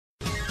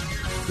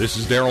This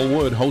is Daryl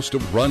Wood, host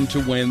of Run to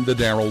Win, the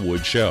Daryl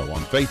Wood Show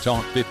on Faith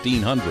Talk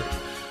 1500.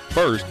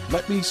 First,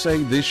 let me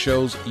say this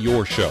show's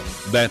your show.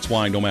 That's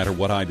why no matter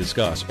what I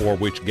discuss or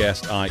which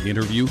guest I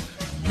interview,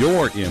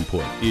 your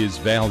input is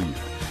valued.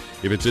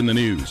 If it's in the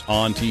news,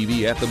 on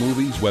TV, at the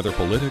movies, whether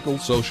political,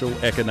 social,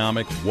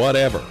 economic,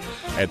 whatever,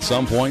 at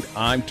some point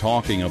I'm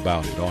talking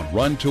about it on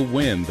Run to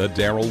Win, the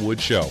Daryl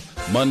Wood Show,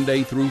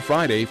 Monday through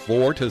Friday,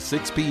 4 to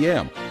 6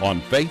 p.m.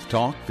 on Faith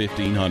Talk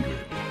 1500.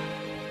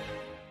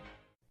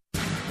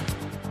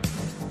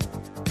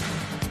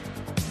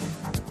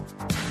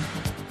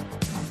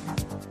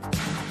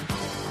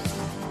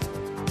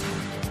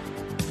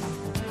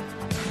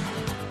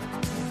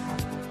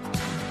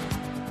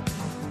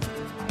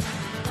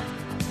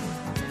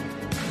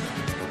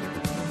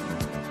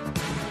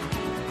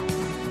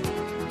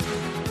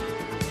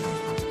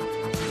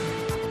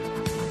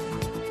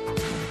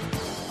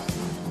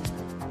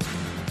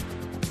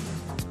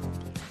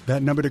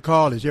 That number to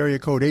call is area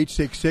code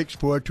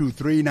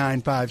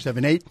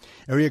 866-423-9578,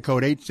 area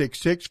code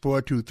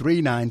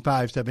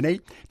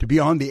 866-423-9578, to be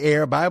on the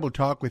air Bible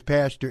Talk with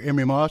Pastor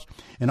Emery Moss.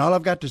 And all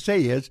I've got to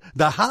say is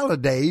the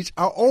holidays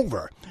are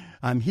over.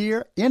 I'm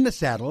here in the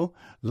saddle,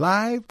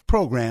 live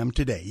program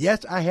today.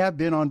 Yes, I have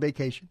been on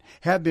vacation,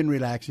 have been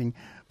relaxing,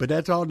 but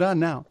that's all done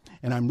now.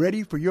 And I'm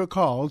ready for your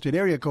calls at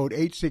area code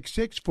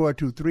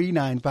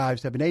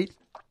 866-423-9578.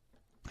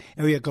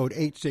 Area code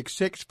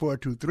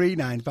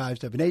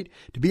 866-423-9578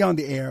 to be on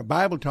the air,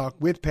 Bible Talk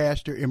with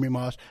Pastor Emery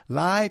Moss,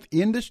 live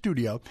in the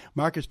studio.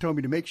 Marcus told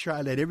me to make sure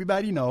I let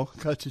everybody know,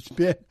 because it's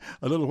been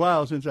a little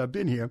while since I've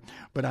been here,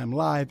 but I'm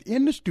live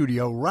in the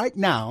studio right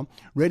now,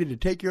 ready to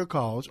take your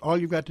calls. All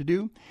you've got to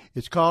do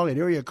is call at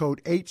area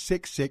code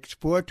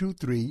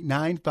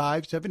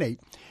 866-423-9578,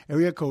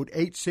 area code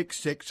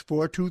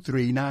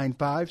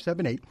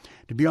 866-423-9578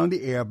 to be on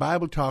the air,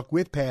 Bible Talk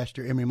with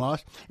Pastor Emery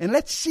Moss. And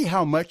let's see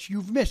how much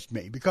you've missed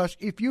me, because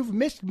if you've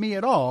missed me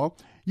at all,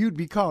 you'd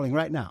be calling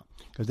right now,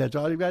 because that's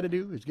all you've got to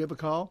do is give a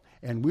call,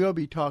 and we'll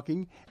be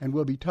talking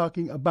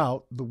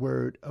about the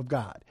Word of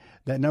God.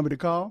 That number to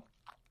call,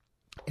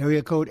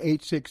 area code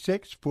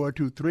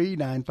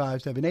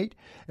 866-423-9578,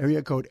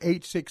 area code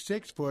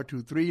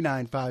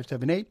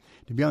 866-423-9578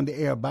 to be on the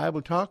air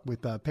Bible Talk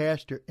with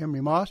Pastor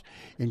Emery Moss,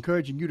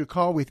 encouraging you to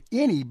call with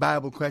any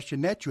Bible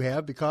question that you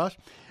have, because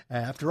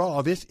after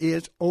all, this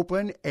is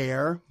Open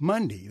Air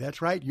Monday.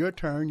 That's right, your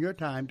turn, your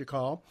time to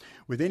call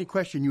with any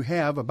question you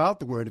have about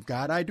the Word of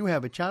God. I do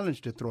have a challenge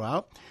to throw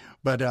out,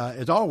 but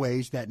as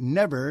always, that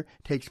never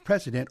takes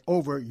precedent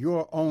over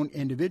your own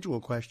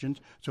individual questions,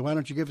 so why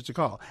don't you give us a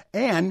call?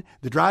 And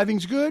the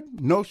driving's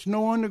good, no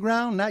snow on the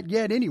ground, not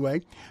yet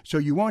anyway, so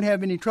you won't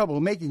have any trouble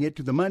making it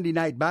to the Monday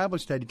night Bible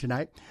study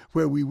tonight,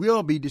 where we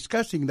will be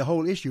discussing the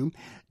whole issue,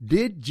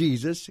 did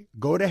Jesus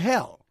go to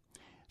hell?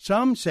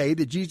 Some say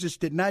that Jesus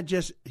did not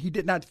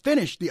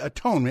finish the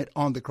atonement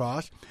on the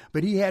cross,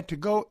 but he had to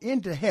go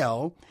into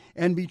hell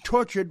and be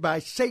tortured by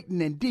Satan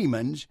and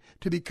demons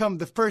to become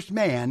the first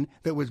man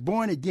that was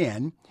born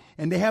again.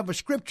 And they have a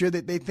scripture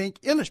that they think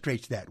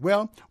illustrates that.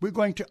 Well, we're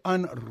going to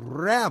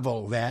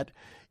unravel that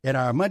at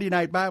our Monday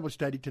night Bible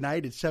study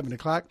tonight at 7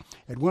 o'clock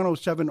at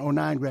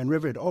 10709 Grand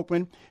River at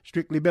Oakland,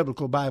 Strictly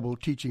Biblical Bible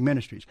Teaching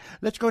Ministries.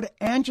 Let's go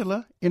to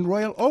Angela in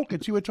Royal Oak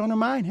and see what's on her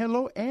mind.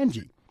 Hello,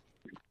 Angie.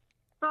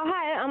 Oh, hi.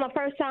 I'm a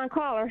first-time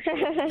caller.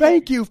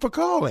 Thank you for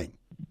calling.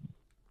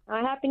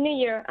 Happy New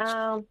Year.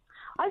 I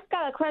just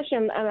got a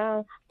question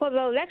for the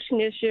election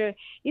this year.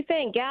 You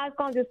think God's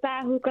going to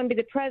decide who's going to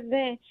be the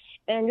president,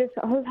 and this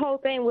whole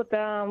thing with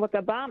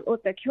the bomb,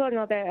 with the killing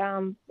of that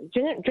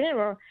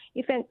general?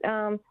 You think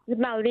this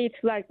might lead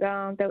to like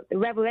the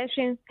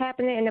revelation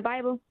happening in the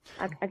Bible?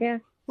 I guess.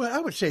 Well,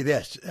 I would say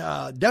this.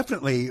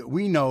 Definitely,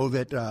 we know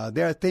that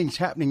there are things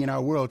happening in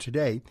our world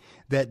today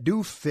that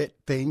do fit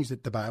things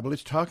that the Bible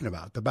is talking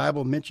about. The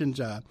Bible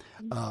mentions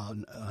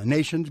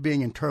nations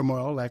being in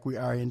turmoil like we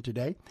are in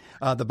today.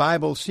 The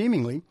Bible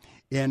seemingly,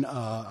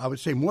 I would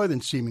say more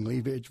than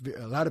seemingly,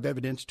 a lot of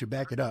evidence to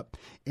back it up.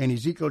 In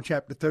Ezekiel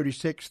chapter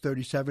 36,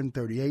 37,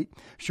 38,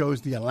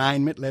 shows the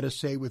alignment, let us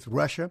say, with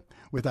Russia,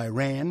 with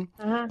Iran,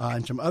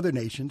 and some other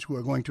nations who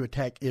are going to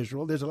attack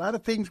Israel. There's a lot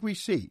of things we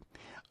see.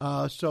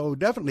 So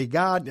definitely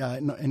God,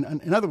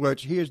 in other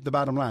words, here's the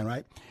bottom line,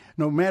 right?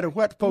 No matter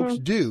what folks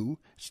do,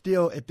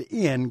 still at the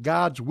end,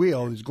 God's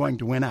will is going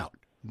to win out.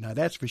 Now,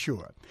 that's for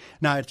sure.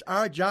 Now, it's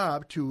our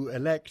job to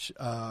elect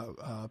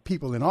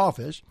people in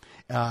office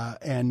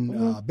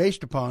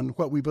based upon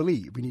what we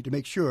believe. We need to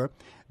make sure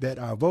that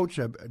our votes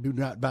do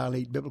not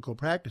violate biblical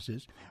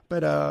practices.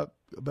 But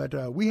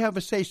we have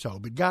a say-so,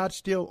 but God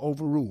still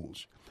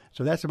overrules.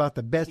 So that's about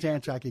the best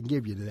answer I can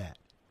give you to that.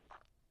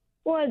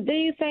 Well, do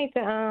you think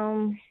that,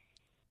 have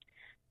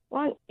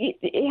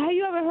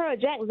you ever heard of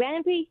Jack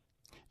Van Impe?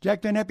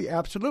 Jack Van Impe,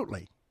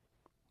 absolutely.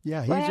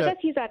 Yeah, I guess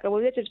he's like a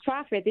religious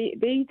prophet.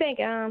 Do you think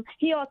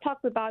he all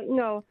talks about,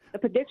 the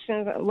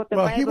predictions of what the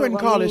Bible? Well, he wouldn't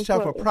call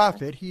himself a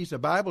prophet. He's a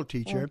Bible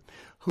teacher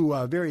who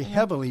very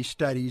heavily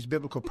studies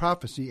biblical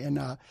prophecy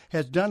and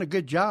has done a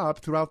good job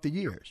throughout the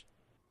years.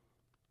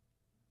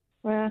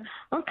 Well,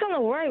 I'm kind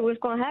of worried what's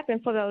going to happen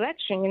for the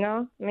election, you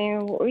know? I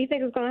mean, what do you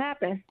think is going to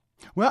happen?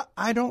 Well,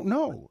 I don't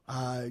know.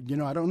 I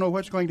don't know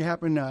what's going to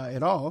happen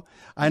at all.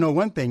 I know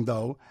one thing,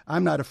 though.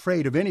 I'm not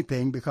afraid of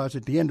anything because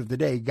at the end of the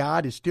day,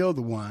 God is still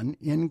the one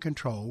in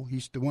control.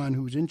 He's the one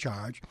who's in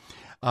charge.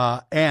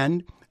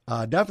 And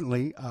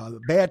definitely,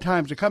 bad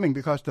times are coming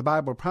because the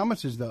Bible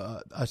promises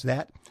us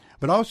that.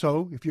 But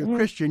also, if you're a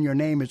Christian, your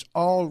name is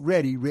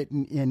already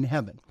written in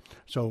heaven.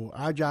 So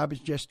our job is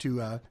just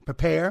to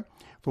prepare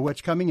for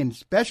what's coming and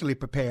especially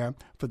prepare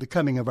for the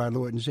coming of our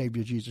Lord and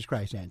Savior, Jesus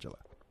Christ, Angela.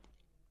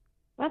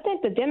 I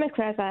think the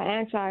Democrats are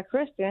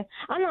anti-Christian.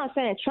 I'm not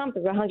saying Trump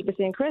is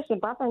 100% Christian,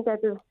 but I think they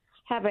just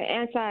have an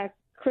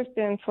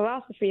anti-Christian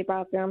philosophy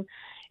about them.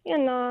 You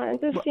know,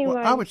 it just seems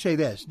like... I would say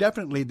this.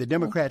 Definitely the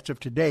Democrats of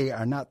today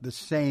are not the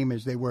same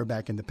as they were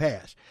back in the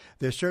past.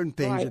 There's certain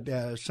things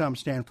that some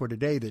stand for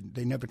today that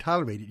they never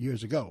tolerated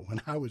years ago when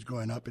I was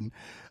growing up. And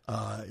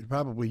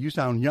probably you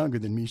sound younger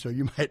than me, so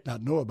you might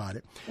not know about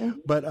it.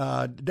 But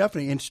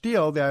definitely, and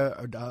still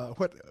there are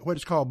what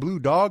is called blue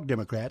dog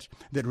Democrats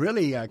that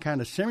really are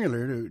kind of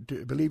similar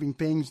to believing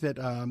things that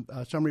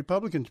some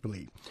Republicans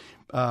believe.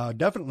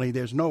 Definitely,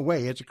 there's no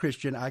way as a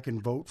Christian I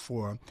can vote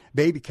for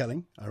baby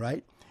killing, all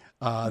right?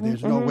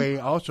 There's no way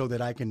also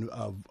that I can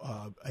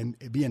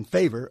be in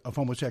favor of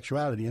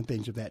homosexuality and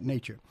things of that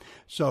nature.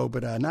 So,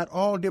 but not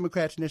all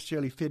Democrats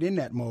necessarily fit in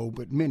that mold,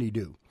 but many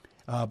do.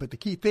 But the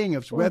key thing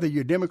is whether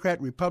you're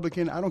Democrat,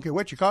 Republican, I don't care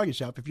what you call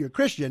yourself. If you're a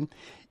Christian,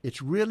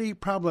 it's really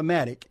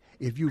problematic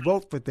if you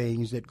vote for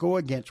things that go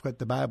against what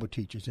the Bible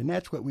teaches. And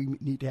that's what we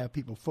need to have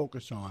people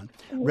focus on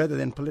rather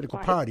than political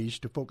parties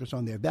to focus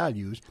on their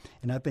values.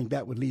 And I think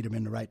that would lead them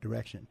in the right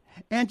direction.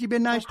 Angie,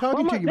 been nice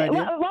talking to you, my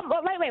dear.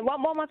 Wait,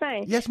 one more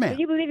thing. Yes, ma'am.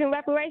 Do you believe in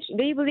reparations?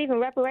 Do you believe in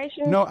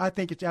reparations? No, I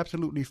think it's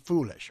absolutely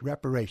foolish,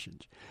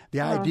 reparations.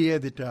 The idea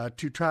that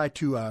to try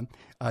to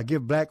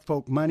give black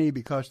folk money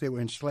because they were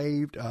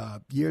enslaved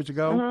years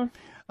ago,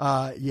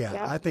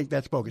 I think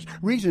that's bogus.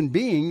 Reason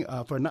being,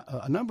 for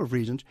a number of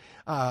reasons,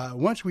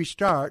 once we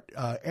start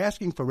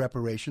asking for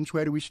reparations,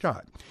 where do we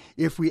start?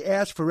 If we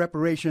ask for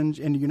reparations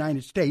in the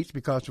United States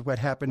because of what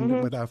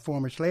happened with our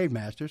former slave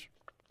masters,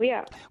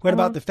 what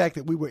about the fact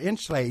that we were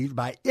enslaved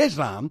by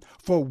Islam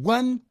for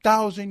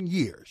 1,000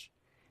 years?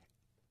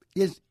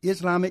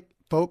 Islamic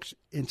folks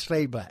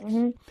enslaved blacks.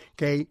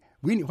 Okay,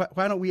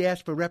 why don't we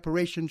ask for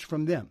reparations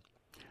from them?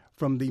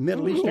 From the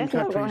Middle Eastern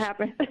countries. That's not going to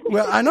happen.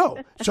 Well, I know.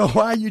 So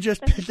why are you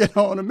just picking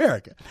on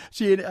America?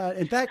 See,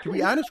 in fact, to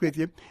be honest with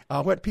you,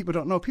 what people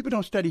don't know, people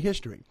don't study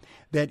history.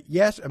 That,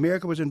 yes,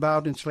 America was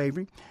involved in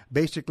slavery,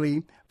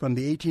 basically from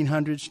the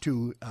 1800s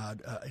to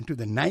into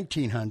the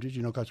 1900s,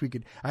 you know, because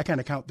I kind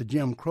of count the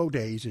Jim Crow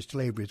days as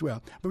slavery as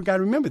well. But we got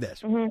to remember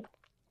this.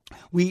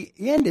 We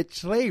ended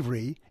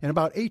slavery in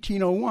about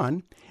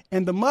 1801,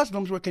 and the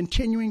Muslims were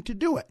continuing to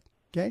do it.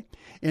 Okay.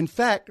 In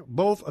fact,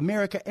 both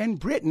America and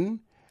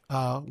Britain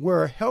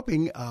were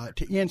helping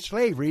to end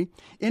slavery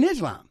in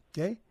Islam.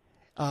 Okay,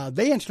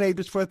 they enslaved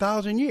us for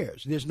 1,000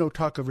 years. There's no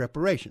talk of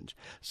reparations.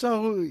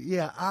 So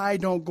yeah, I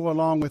don't go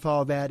along with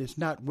all that. It's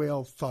not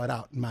well thought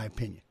out, in my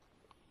opinion.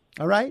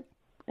 All right.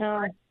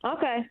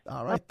 Okay.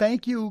 All right.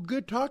 Thank you.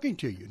 Good talking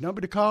to you.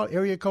 Number to call,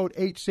 area code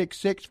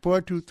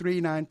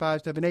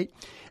 866-423-9578.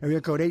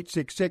 Area code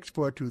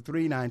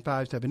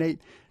 866-423-9578.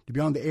 To be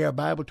on the air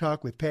Bible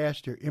Talk with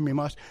Pastor Emery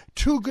Moss.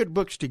 2 good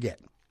books to get.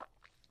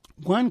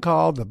 One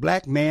called The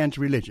Black Man's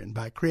Religion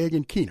by Craig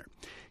and Keener.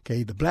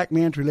 Okay, The Black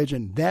Man's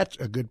Religion, that's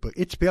a good book.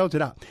 It spells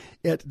it out.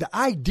 The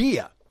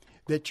idea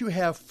that you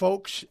have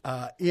folks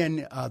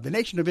in the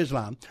Nation of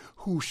Islam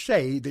who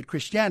say that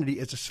Christianity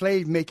is a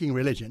slave-making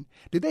religion,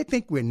 do they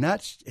think we're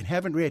nuts and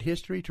haven't read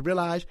history to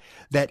realize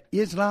that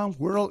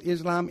world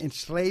Islam,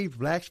 enslaved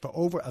blacks for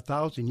over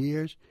 1,000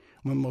 years,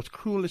 one of the most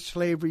cruelest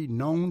slavery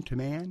known to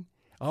man?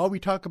 All we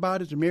talk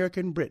about is America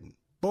and Britain.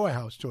 Boy,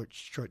 how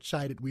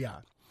short-sighted we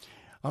are.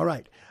 All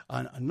right.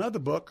 Another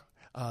book,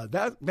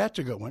 that's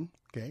a good one,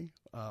 okay,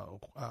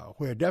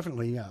 where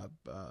definitely,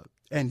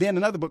 and then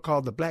another book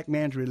called The Black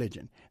Man's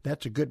Religion.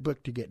 That's a good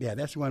book to get. Yeah,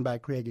 that's the one by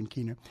Craig and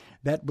Keener.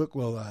 That book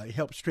will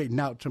help straighten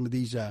out some of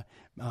these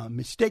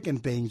mistaken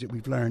things that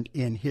we've learned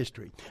in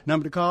history.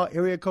 Number to call,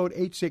 area code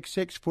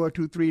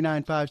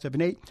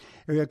 866-423-9578.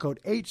 Area code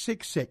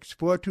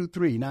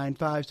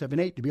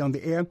 866-423-9578 to be on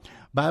the air.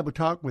 Bible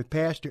Talk with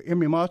Pastor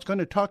Emery Moss. Going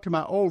to talk to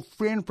my old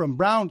friend from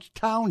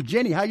Brownstown,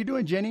 Jenny. How you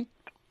doing, Jenny?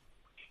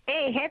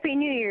 Hey, Happy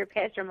New Year,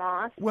 Pastor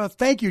Moss. Well,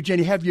 thank you,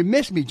 Jenny. Have you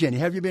missed me, Jenny?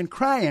 Have you been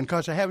crying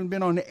because I haven't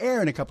been on the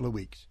air in a couple of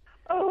weeks?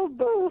 Oh,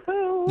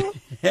 boo-hoo.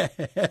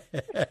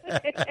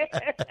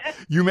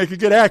 You make a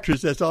good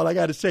actress. That's all I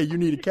got to say. You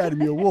need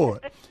Academy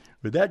Award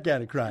with that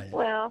kind of crying.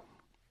 Well,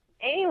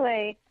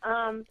 anyway,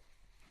 the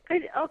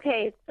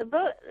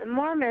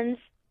Mormons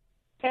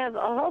have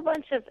a whole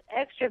bunch of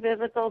extra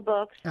biblical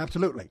books.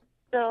 Absolutely.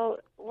 So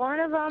one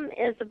of them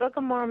is the Book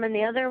of Mormon.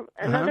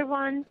 Another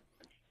one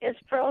is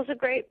Pearls of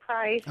Great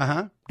Price.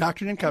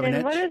 Doctrine and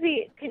Covenants. And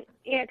then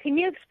can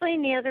you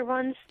explain the other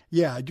ones?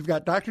 Yeah, you've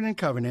got Doctrine and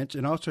Covenants,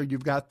 and also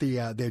you've got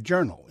their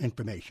journal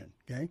information,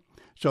 okay?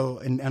 So,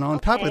 and on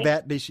top of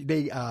that, they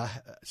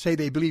say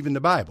they believe in the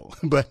Bible,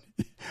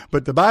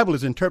 but the Bible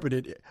is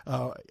interpreted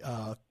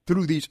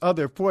through these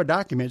other 4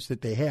 documents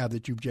that they have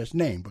that you've just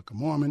named: Book of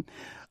Mormon,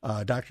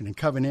 Doctrine and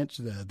Covenants,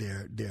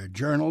 their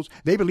journals.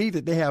 They believe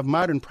that they have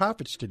modern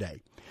prophets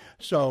today.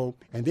 So,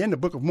 and then the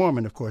Book of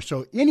Mormon, of course.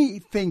 So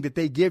anything that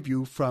they give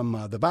you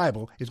from the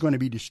Bible is going to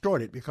be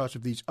distorted because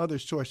of these other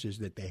sources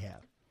that they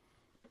have.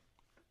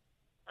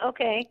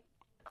 Okay.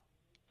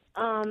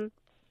 I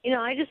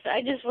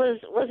just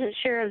wasn't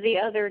sure of the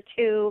other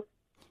 2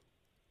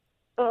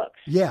 books.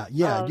 Yeah.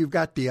 You've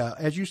got the,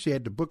 as you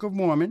said, the Book of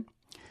Mormon.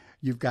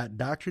 You've got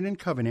Doctrine and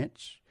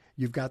Covenants.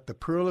 You've got the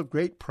Pearl of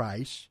Great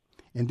Price.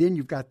 And then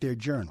you've got their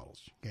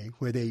journals, okay,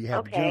 where they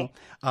have journal.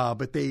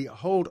 But they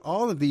hold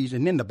all of these,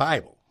 and then the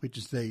Bible, which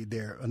is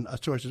their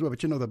source as well. But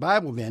the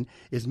Bible then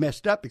is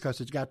messed up because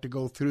it's got to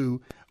go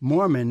through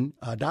Mormon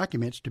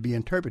documents to be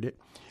interpreted.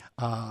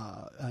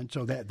 And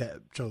so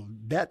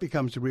that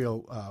becomes a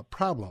real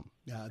problem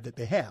that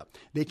they have.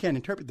 They can't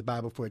interpret the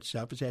Bible for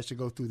itself. It has to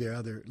go through their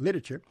other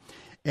literature.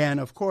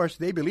 And, of course,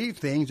 they believe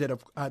things that are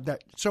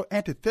so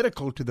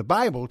antithetical to the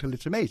Bible till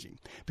it's amazing,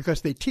 because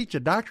they teach a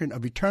doctrine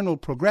of eternal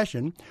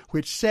progression,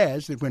 which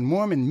says that when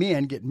Mormon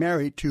men get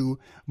married to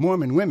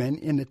Mormon women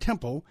in the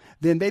temple,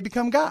 then they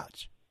become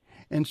gods.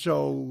 And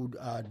so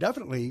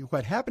definitely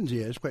what happens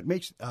is, what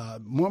makes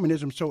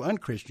Mormonism so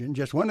unchristian,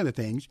 just one of the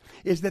things,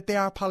 is that they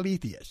are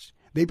polytheists.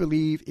 They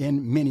believe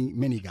in many,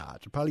 many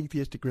gods, a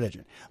polytheistic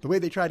religion. The way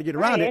they try to get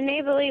around it. And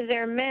they believe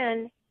their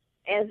men,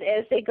 as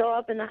they go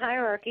up in the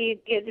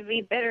hierarchy, get to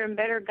be better and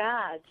better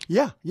gods.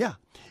 Yeah.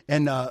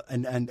 And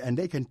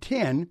they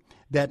contend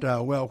that,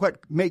 what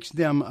makes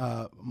them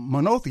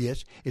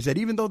monotheists is that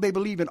even though they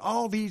believe in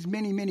all these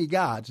many, many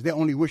gods, they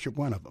only worship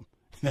one of them.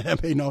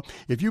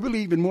 If you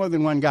believe in more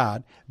than one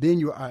God, then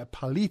you are a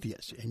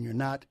polytheist, and you're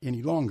not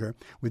any longer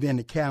within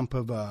the camp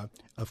of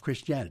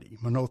Christianity,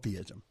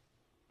 monotheism.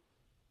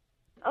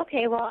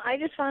 Okay, well, I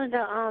just wanted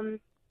to,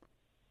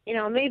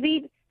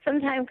 maybe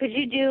sometime could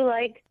you do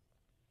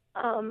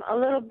a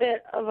little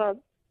bit of a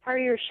part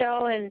of your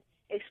show and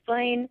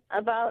explain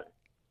about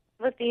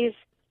what these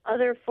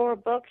other 4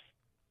 books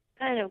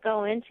kind of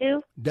go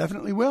into?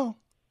 Definitely will.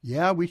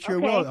 Yeah, we sure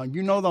will.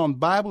 On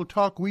Bible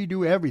Talk, we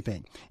do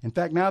everything. In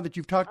fact, now that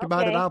you've talked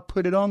about it, I'll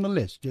put it on the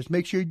list. Just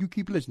make sure you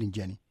keep listening,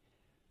 Jenny.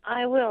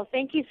 I will.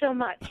 Thank you so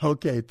much.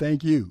 Okay,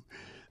 thank you.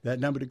 That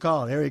number to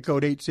call, area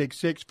code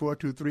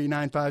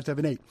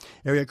 866-423-9578.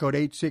 Area code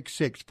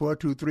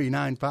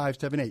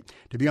 866-423-9578.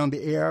 To be on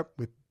the air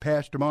with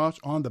Pastor Moss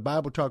on the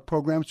Bible Talk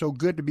program. So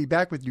good to be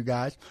back with you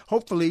guys.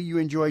 Hopefully you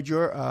enjoyed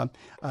your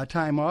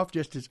time off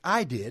just as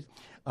I did.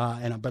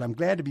 But I'm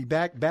glad to be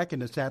back in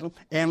the saddle,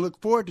 and look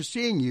forward to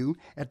seeing you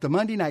at the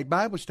Monday night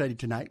Bible study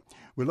tonight.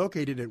 We're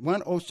located at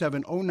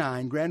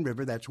 10709 Grand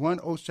River. That's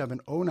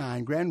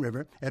 10709 Grand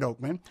River at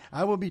Oakland.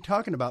 I will be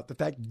talking about the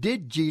fact,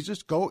 did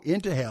Jesus go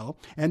into hell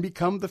and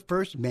become the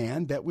first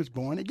man that was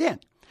born again?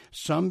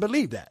 Some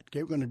believe that.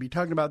 Okay, we're going to be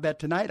talking about that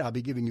tonight. I'll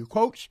be giving you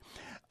quotes.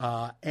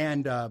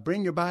 And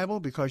bring your Bible,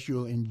 because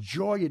you'll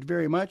enjoy it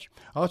very much.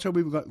 Also,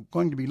 we're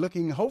going to be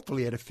looking,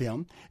 hopefully, at a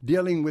film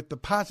dealing with the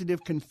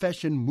Positive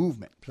Confession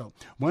movement. So,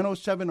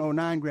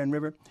 10709 Grand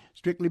River,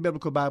 Strictly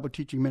Biblical Bible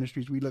Teaching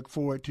Ministries. We look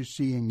forward to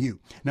seeing you.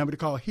 Number to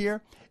call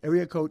here,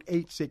 area code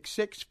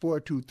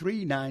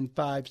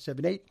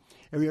 866-423-9578.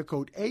 Area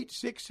code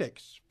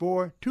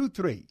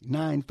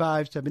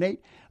 866-423-9578.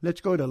 Let's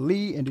go to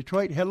Lee in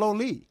Detroit. Hello,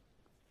 Lee.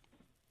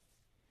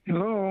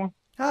 Hello.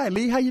 Hi,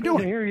 Lee. How you doing?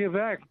 Good to hear you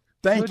back.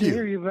 Thank you. Good to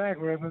hear you back,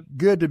 Reverend.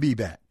 Good to be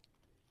back.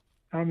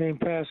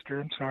 Pastor.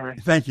 I'm sorry.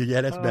 Thank you.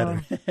 Yeah, that's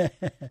better.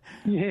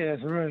 Yes,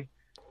 right.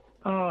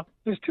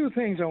 There's 2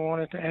 things I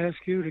wanted to ask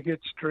you to get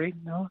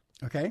straightened out.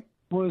 Okay.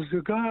 Was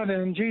God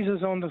and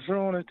Jesus on the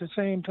throne at the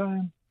same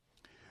time?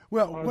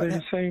 Well, Are they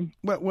the same?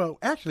 Well,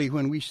 actually,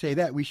 when we say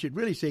that, we should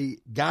really say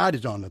God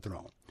is on the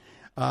throne.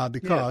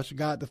 Because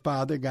God the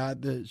Father,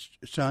 God the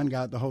Son,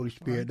 God the Holy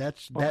Spirit,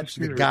 that's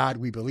the God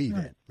we believe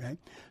in, right?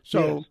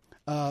 So. Yes.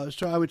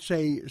 So I would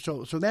say,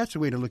 so that's the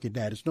way to look at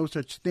that. It's no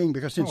such thing,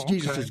 because since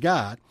Jesus is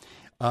God,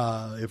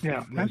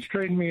 that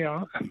straightened me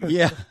out.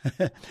 Yeah.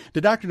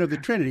 The doctrine of the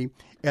Trinity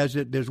is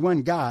that there's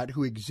one God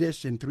who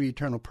exists in 3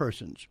 eternal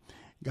persons.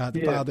 God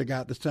the Father,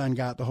 God the Son,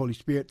 God the Holy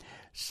Spirit.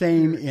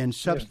 Same in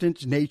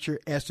substance, nature,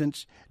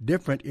 essence,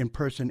 different in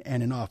person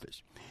and in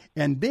office.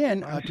 And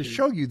then to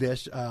show you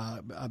this,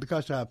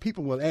 because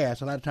people will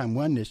ask, a lot of time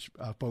oneness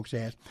folks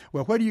ask,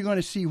 well, what are you going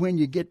to see when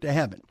you get to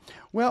heaven?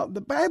 Well, the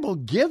Bible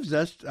gives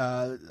us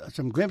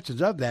some glimpses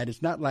of that.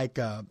 It's not like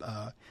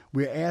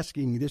we're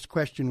asking this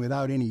question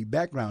without any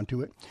background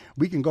to it.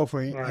 We can go,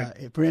 for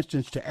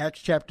instance, to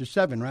Acts chapter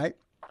 7, right,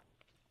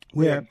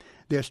 where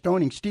they're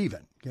stoning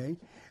Stephen, okay?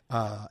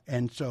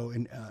 And so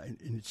and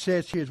it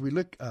says here, as we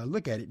look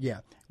at it,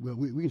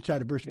 we can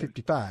start at verse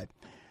 55.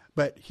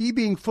 But he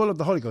being full of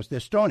the Holy Ghost, they're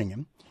stoning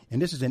him.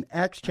 And this is in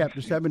Acts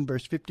chapter 7,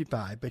 verse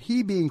 55. But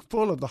he being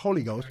full of the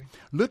Holy Ghost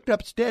looked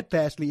up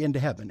steadfastly into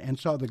heaven and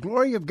saw the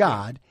glory of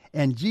God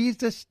and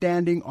Jesus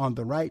standing on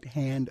the right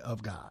hand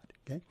of God.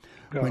 Okay.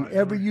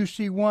 Whenever you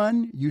see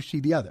one, you see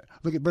the other.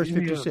 Look at verse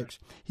 56.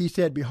 He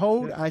said,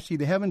 behold, I see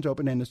the heavens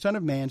open and the Son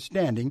of Man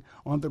standing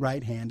on the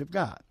right hand of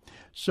God.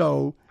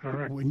 So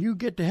when you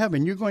get to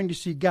heaven, you're going to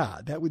see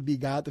God. That would be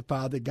God the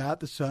Father, God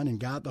the Son, and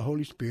God the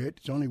Holy Spirit.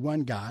 It's only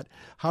one God.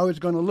 How it's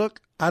going to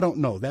look, I don't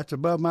know. That's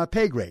above my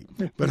pay grade.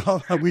 But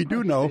all we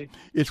do know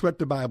is what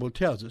the Bible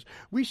tells us.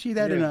 We see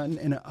that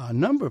in a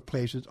number of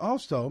places.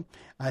 Also,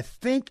 I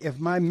think if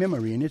my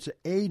memory, and it's an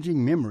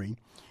aging memory,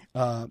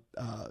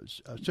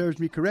 serves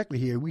me correctly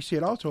here, we see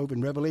it also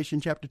in Revelation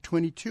chapter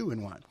 22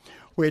 and 1,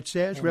 where it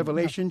says,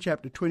 Revelation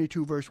chapter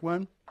 22, verse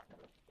 1,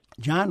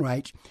 John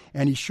writes,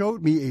 and he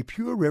showed me a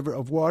pure river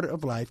of water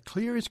of life,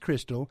 clear as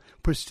crystal,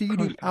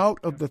 proceeding out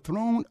of the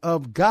throne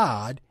of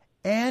God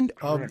and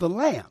of the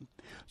Lamb.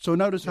 So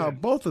notice how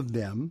both of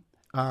them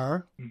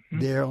are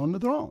there on the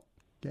throne.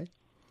 Okay.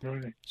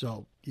 Right.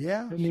 So,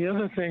 yeah. And the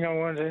other thing I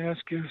wanted to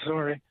ask you,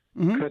 sorry,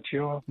 cut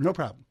you off. No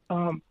problem.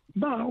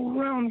 About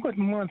around what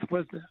month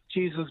was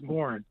Jesus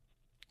born?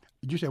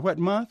 Did you say what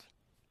month?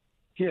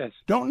 Yes.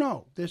 Don't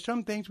know. There's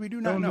some things we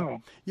do not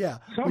know. Yeah.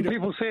 Some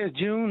people say it's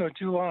June or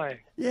July.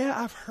 Yeah,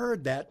 I've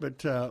heard that,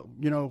 but,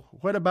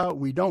 what about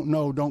we don't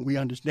know, don't we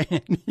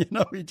understand?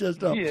 We just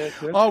don't. Yes,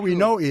 all we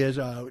know is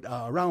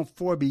around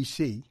 4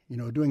 B.C.,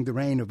 during the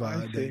reign of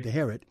the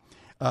Herod.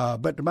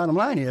 But the bottom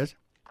line is,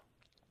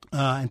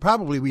 and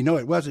probably we know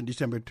it wasn't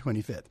December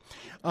 25th.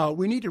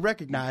 We need to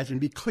recognize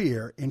and be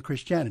clear in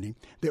Christianity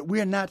that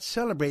we're not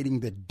celebrating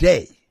the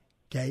day,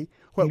 okay?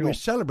 What we're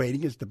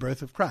celebrating is the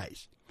birth of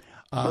Christ.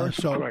 I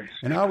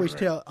always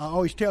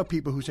tell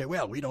people who say,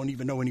 well, we don't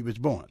even know when he was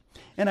born.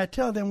 And I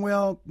tell them,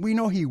 well, we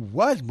know he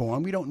was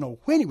born. We don't know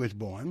when he was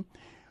born.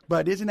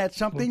 But isn't that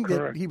something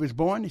that he was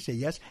born? They say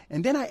yes.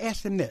 And then I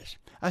ask them this.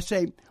 I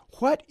say,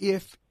 what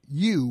if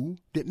you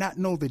did not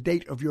know the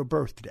date of your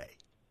birthday?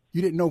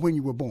 You didn't know when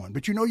you were born,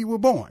 but you know you were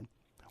born.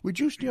 Would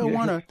you still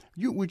want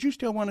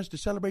us to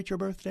celebrate your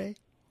birthday?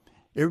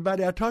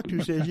 Everybody I talk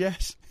to says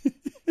yes.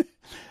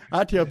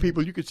 I tell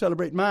people you could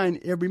celebrate mine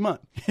every month.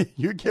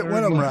 You get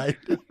one of them right.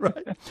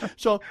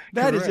 So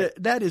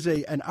that is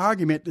an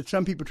argument that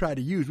some people try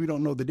to use. We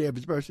don't know the day of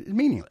his birth. It's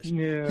meaningless.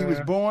 Yeah, he was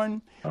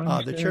born.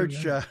 The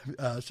church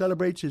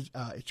celebrates his.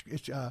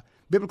 It's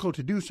biblical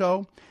to do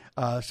so.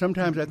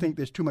 Sometimes I think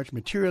there's too much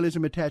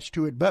materialism attached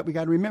to it, but we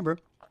got to remember,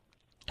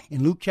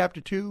 in Luke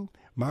chapter 2,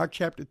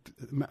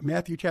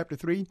 Matthew chapter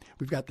 3,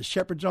 we've got the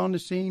shepherds on the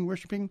scene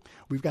worshiping.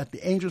 We've got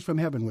the angels from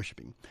heaven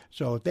worshiping.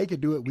 So if they could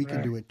do it, we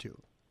can do it too.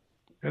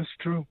 That's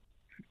true.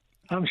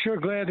 I'm sure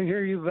glad to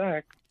hear you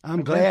back.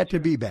 I'm glad to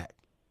be back.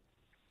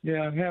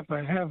 Yeah, have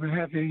a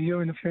happy, you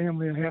and the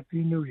family, a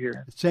happy New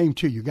Year. Same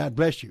to you. God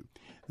bless you.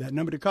 That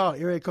number to call,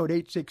 area code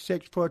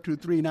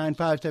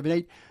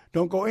 866-423-9578.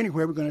 Don't go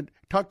anywhere. We're going to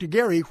talk to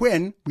Gary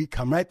when we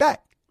come right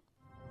back.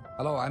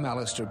 Hello, I'm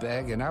Alistair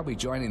Begg, and I'll be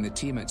joining the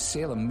team at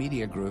Salem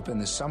Media Group in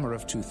the summer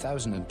of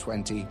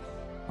 2020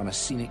 on a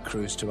scenic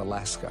cruise to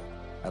Alaska.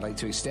 I'd like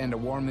to extend a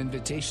warm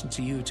invitation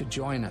to you to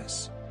join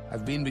us.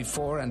 I've been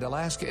before, and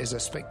Alaska is a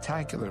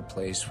spectacular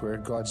place where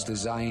God's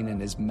design and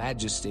His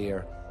majesty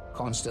are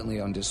constantly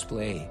on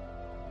display.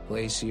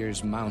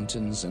 Glaciers,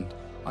 mountains, and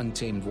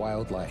untamed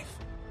wildlife.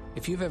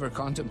 If you've ever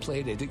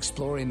contemplated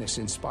exploring this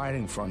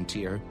inspiring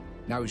frontier,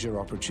 now's your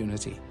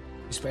opportunity,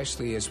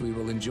 especially as we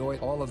will enjoy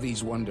all of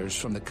these wonders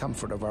from the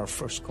comfort of our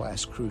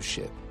first-class cruise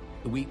ship.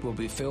 The week will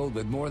be filled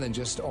with more than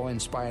just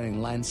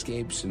awe-inspiring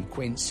landscapes and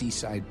quaint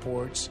seaside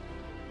ports,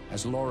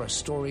 as Laura's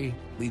story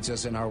leads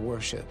us in our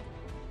worship,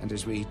 and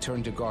as we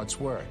turn to God's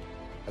Word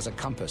as a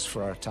compass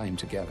for our time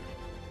together.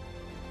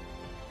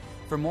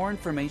 For more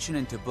information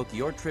and to book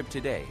your trip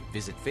today,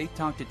 visit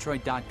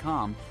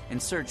faithtalkdetroit.com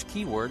and search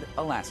keyword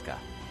Alaska.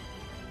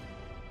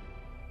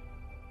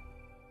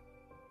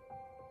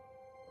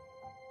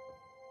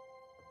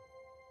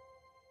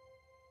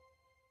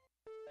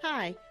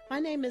 Hi, my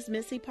name is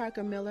Missy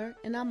Parker Miller,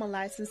 and I'm a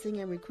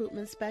licensing and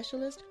recruitment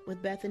specialist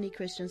with Bethany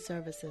Christian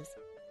Services.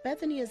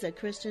 Bethany is a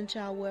Christian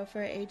child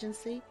welfare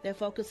agency that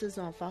focuses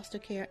on foster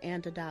care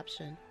and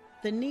adoption.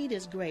 The need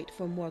is great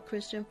for more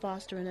Christian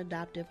foster and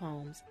adoptive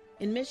homes.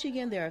 In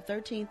Michigan, there are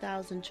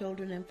 13,000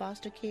 children in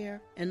foster care,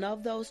 and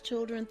of those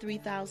children,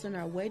 3,000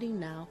 are waiting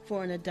now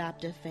for an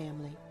adoptive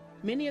family.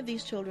 Many of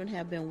these children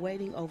have been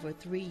waiting over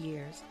 3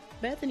 years.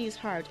 Bethany's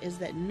heart is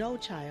that no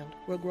child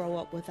will grow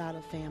up without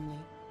a family.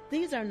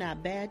 These are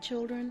not bad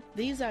children.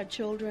 These are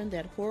children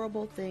that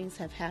horrible things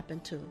have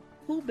happened to.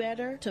 Who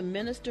better to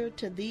minister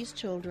to these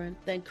children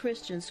than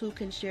Christians who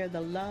can share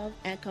the love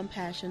and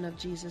compassion of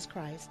Jesus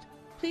Christ?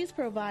 Please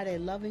provide a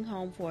loving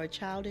home for a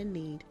child in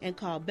need and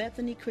call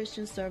Bethany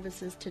Christian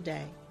Services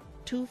today.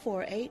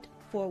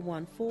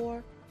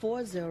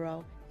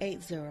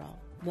 248-414-4080.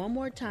 One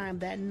more time,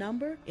 that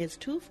number is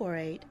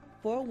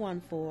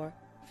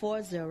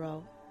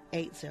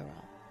 248-414-4080.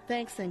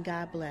 Thanks and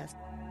God bless.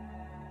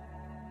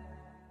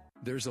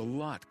 There's a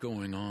lot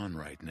going on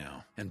right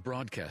now, and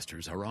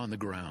broadcasters are on the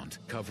ground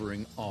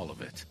covering all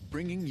of it,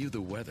 bringing you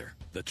the weather,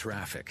 the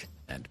traffic,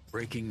 and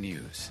breaking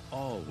news,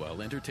 all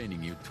while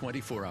entertaining you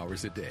 24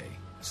 hours a day.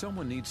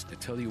 Someone needs to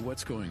tell you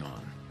what's going on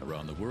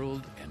around the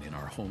world and in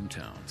our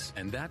hometowns.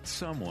 And that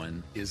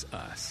someone is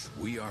us.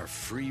 We are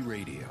free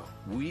radio.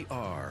 We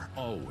are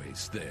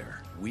always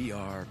there. We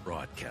are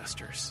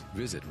broadcasters.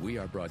 Visit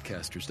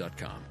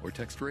wearebroadcasters.com or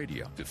text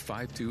radio to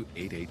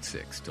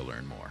 52886 to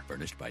learn more.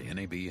 Furnished by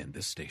NAB and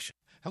this station.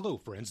 Hello,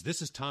 friends.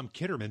 This is Tom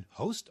Kitterman,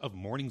 host of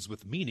Mornings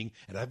with Meaning,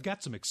 and I've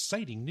got some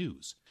exciting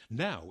news.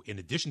 Now, in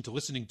addition to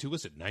listening to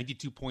us at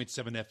 92.7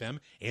 FM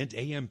and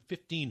AM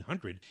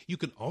 1500, you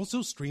can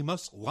also stream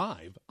us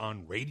live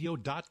on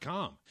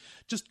radio.com.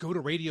 Just go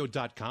to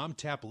radio.com,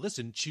 tap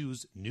Listen,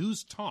 choose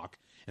News Talk,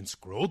 and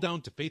scroll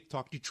down to Faith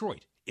Talk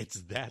Detroit.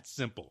 It's that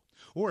simple.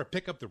 Or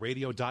pick up the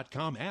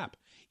radio.com app.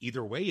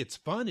 Either way, it's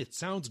fun, it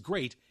sounds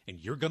great, and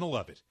you're going to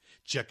love it.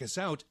 Check us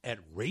out at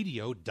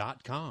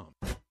radio.com.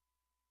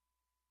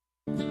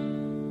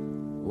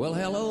 Well,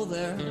 hello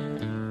there.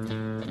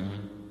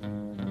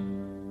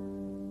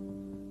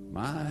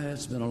 My,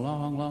 it's been a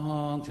long,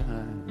 long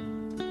time.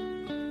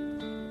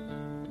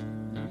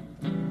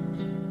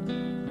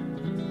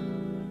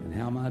 And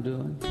how am I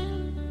doing?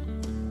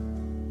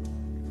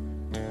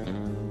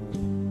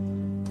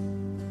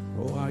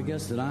 Oh, I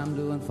guess that I'm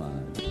doing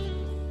fine.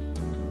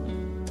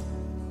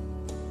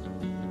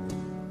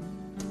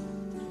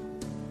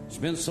 It's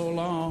been so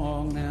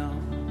long now.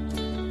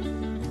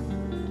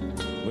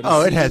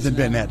 Oh, it hasn't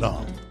been that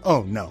long.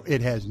 Oh, no,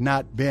 it has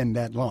not been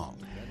that long.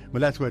 But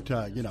that's what,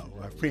 our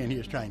friend here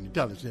is trying to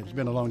tell us. It's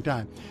been a long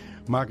time.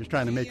 Mark is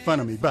trying to make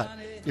fun of me. But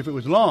if it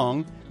was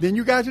long, then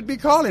you guys would be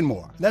calling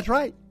more. That's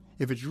right.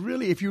 If you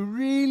really,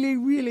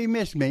 really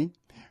miss me,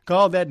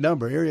 call that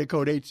number, area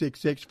code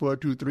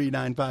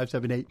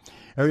 866-423-9578,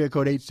 area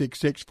code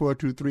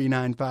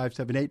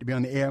 866-423-9578 to be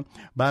on the air.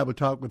 Bible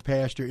Talk with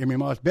Pastor Emery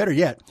Moss. Better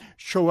yet,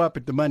 show up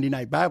at the Monday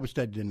night Bible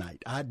study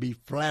tonight. I'd be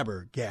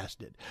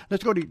flabbergasted.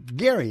 Let's go to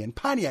Gary in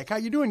Pontiac. How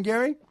you doing,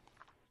 Gary?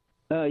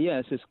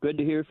 Yes, it's good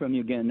to hear from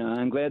you again.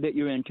 I'm glad that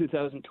you're in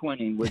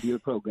 2020 with your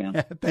program.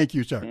 Thank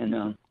you, sir.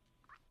 And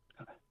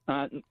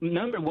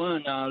number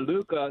one,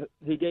 Luke,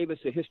 he gave us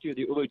a history of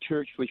the early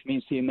church, which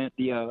means he meant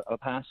the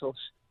apostles.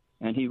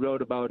 And he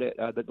wrote about it,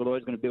 that the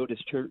Lord's going to build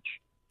his church.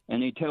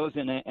 And he tells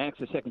in Acts,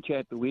 the 2nd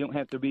chapter, we don't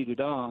have to read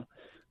it all.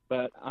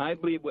 But I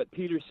believe what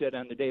Peter said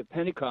on the day of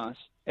Pentecost,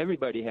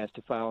 everybody has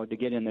to follow to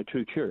get in the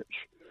true church.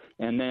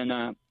 And then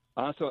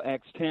also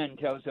Acts 10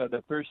 tells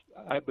the first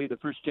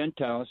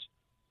Gentiles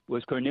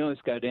was Cornelius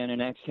got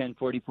in Acts 10,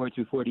 44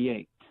 through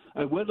 48.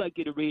 I would like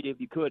you to read, if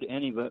you could,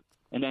 any of it,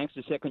 in Acts,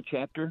 the 2nd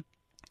chapter,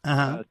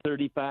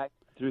 35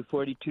 through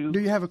 42. Do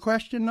you have a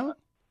question, no?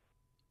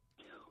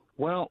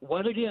 Well,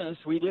 what it is,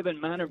 we live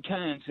in modern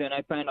times, and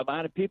I find a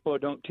lot of people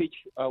don't teach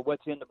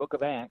what's in the book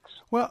of Acts.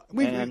 Well,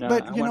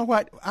 know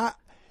what?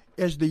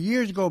 As the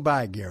years go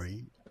by,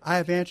 Gary, I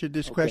have answered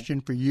this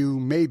question for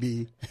you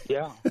maybe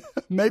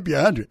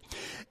 100,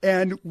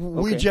 and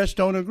we just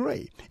don't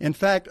agree. In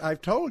fact,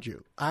 I've told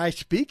you, I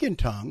speak in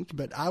tongues,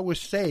 but I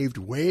was saved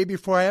way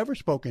before I ever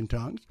spoke in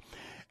tongues.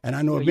 And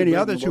I know of many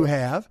others who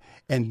have.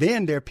 And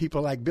then there are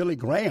people like Billy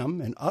Graham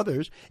and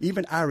others.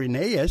 Even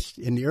Irenaeus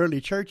in the early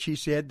church, he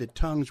said that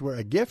tongues were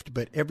a gift,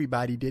 but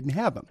everybody didn't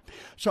have them.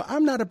 So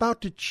I'm not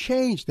about to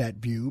change that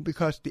view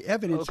because the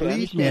evidence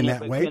leads me in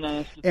that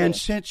way. And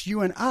since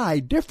you and I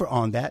differ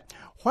on that,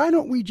 why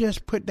don't we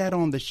just put that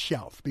on the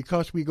shelf?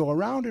 Because we go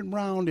around and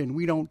round and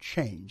we don't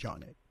change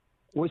on it.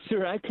 Well,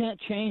 sir, I can't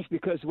change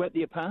because what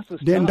the apostles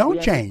taught. Then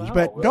don't change,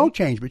 don't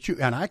change. But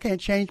and I can't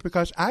change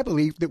because I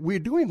believe that we're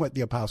doing what the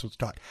apostles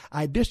taught.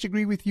 I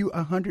disagree with you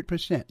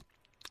 100%.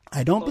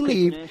 I don't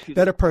believe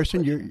that a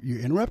person. You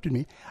interrupted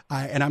me,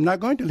 and I'm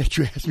not going to let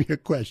you ask me a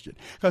question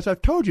because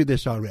I've told you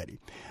this already.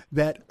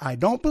 That I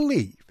don't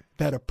believe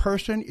that a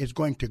person is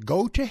going to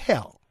go to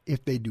hell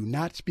if they do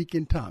not speak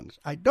in tongues.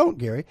 I don't,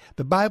 Gary.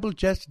 The Bible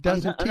just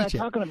doesn't teach it.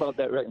 I'm not talking about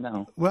that right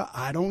now. Well,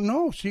 I don't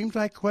know. Seems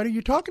like, what are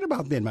you talking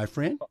about then, my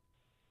friend?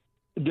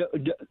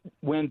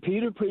 When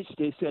Peter preached,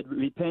 he said,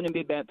 repent and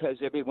be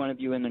baptized, every one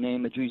of you, in the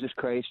name of Jesus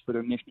Christ for the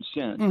remission of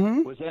sins.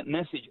 Mm-hmm. Was that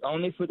message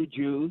only for the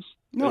Jews?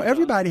 No,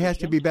 everybody has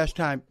to be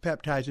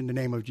baptized in the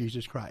name of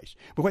Jesus Christ.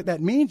 But what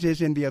that means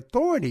is in the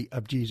authority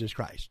of Jesus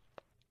Christ.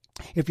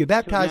 If you're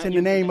baptized in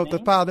the name of the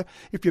Father,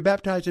 if you're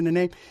baptized in the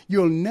name,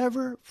 you'll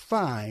never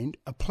find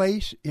a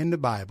place in the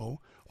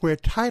Bible where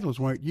titles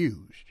weren't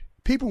used.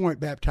 People weren't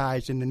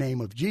baptized in the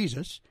name of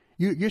Jesus.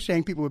 You're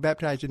saying people were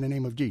baptized in the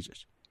name of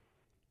Jesus.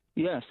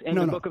 Yes, in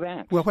the book of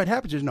Acts. Well, what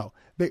happens is,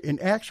 in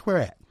Acts, where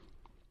at?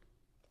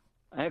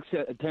 Acts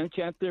 10th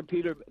chapter,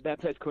 Peter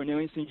baptized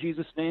Cornelius in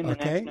Jesus' name.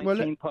 Okay, and Acts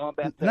 19, Paul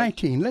baptized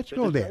 19, let's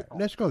go there.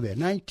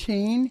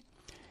 19,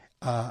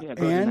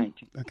 19.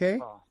 Okay,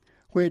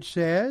 where it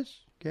says,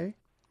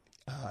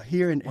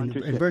 here in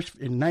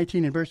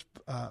 19 and verse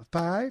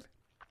 5.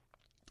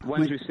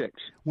 1 through 6.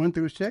 1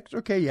 through 6?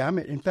 Okay, yeah, I'm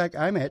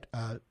at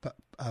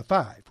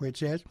 5, where it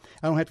says,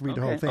 I don't have to read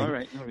the whole thing. All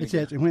right, it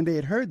says, and when they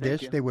had heard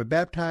this, they were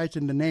baptized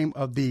in the name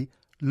of the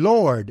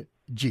Lord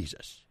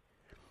Jesus.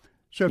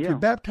 So if you're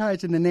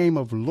baptized in the name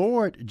of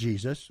Lord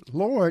Jesus,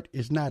 Lord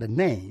is not a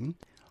name.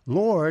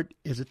 Lord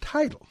is a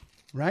title,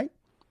 right?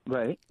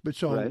 Right. But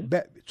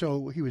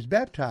so he was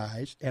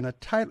baptized, and a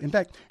title. In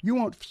fact, you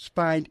won't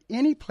find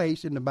any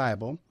place in the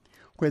Bible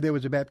where there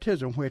was a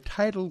baptism where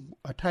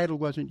a title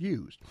wasn't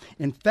used.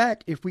 In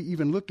fact, if we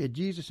even look at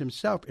Jesus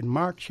himself in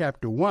Mark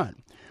chapter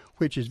 1,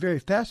 which is very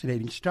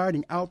fascinating,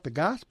 starting out the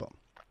gospel,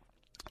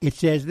 it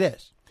says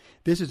this.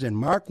 This is in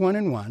Mark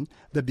 1:1,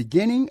 the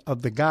beginning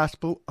of the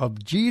gospel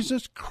of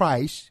Jesus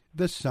Christ,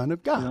 the Son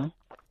of God.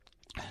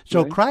 Yeah.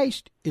 So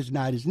Christ is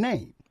not his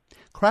name.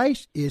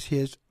 Christ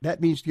is that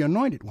means the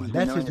anointed one.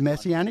 That's his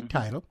messianic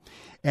title,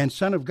 and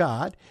Son of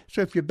God. So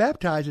if you're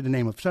baptized in the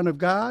name of Son of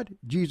God,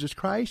 Jesus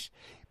Christ,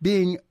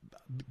 being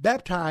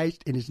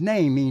baptized in his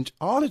name means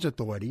all his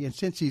authority, and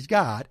since he's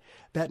God,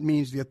 that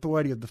means the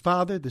authority of the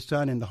Father, the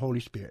Son, and the Holy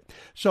Spirit.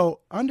 So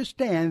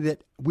understand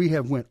that we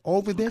have went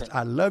over this.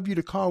 I love you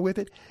to call with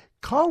it.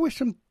 Call with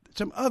some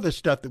other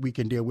stuff that we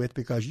can deal with,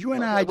 because you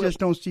and I just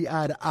don't see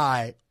eye to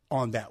eye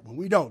on that one.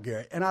 We don't,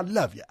 Gary. And I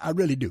love you. I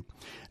really do.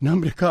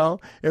 Number to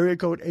call, area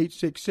code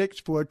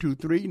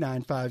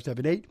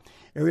 866-423-9578.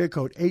 Area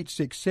code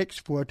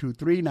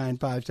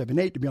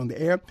 866-423-9578 to be on the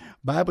air.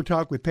 Bible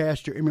Talk with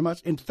Pastor Emery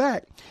Moss. In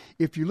fact,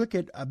 if you look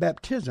at a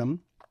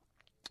baptism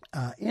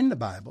in the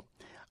Bible,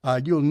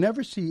 you'll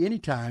never see any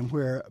time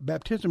where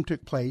baptism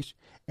took place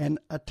and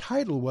a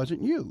title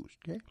wasn't used.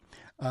 Okay,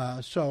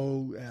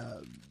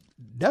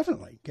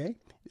 definitely. Okay,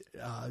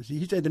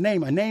 he said a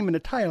name and a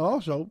title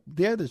also,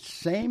 they're the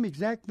same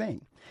exact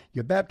thing.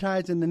 You're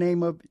baptized in the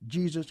name of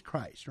Jesus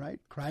Christ, right?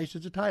 Christ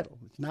is a title.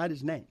 It's not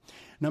his name.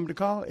 Number to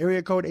call,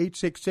 area code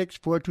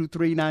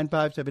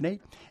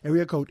 866-423-9578.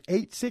 Area code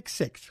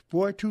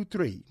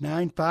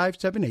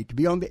 866-423-9578 to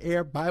be on the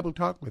air. Bible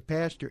Talk with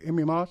Pastor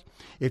Emery Moss.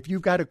 If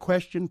you've got a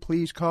question,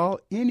 please call.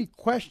 Any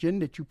question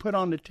that you put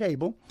on the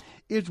table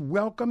is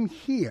welcome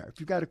here. If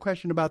you've got a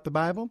question about the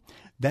Bible,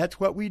 that's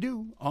what we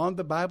do on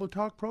the Bible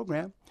Talk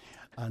program.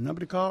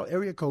 Number to call,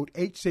 area code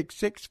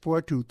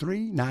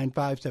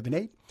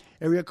 866-423-9578.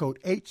 Area code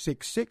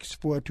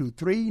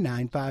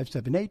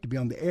 866-423-9578 to be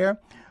on the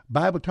air.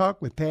 Bible Talk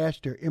with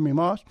Pastor Emery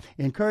Moss,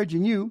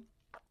 encouraging you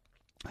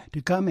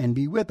to come and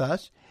be with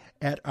us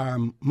at our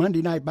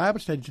Monday night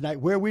Bible study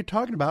tonight, where we're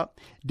talking about,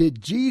 did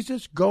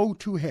Jesus go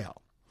to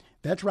hell?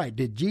 That's right.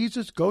 Did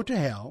Jesus go to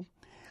hell?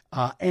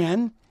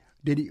 And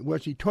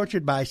was he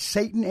tortured by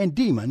Satan and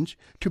demons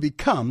to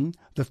become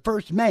the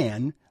first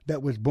man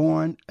that was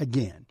born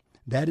again?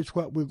 That is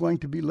what we're going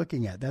to be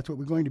looking at. That's what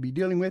we're going to be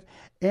dealing with.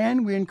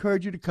 And we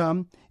encourage you to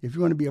come. If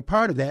you want to be a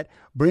part of that,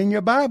 bring your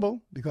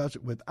Bible, because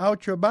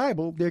without your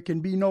Bible, there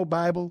can be no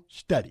Bible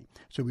study.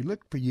 So we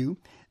look for you.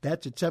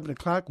 That's at 7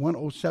 o'clock,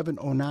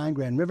 10709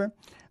 Grand River.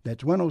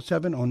 That's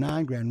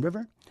 10709 Grand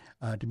River.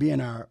 To be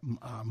in our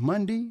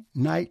Monday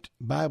night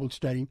Bible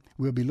study.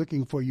 We'll be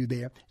looking for you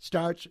there.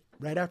 Starts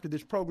right after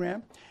this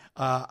program.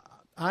 I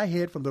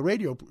head from the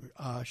radio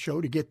show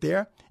to get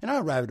there, and I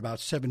arrive at about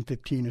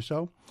 7:15 or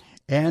so.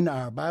 And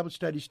our Bible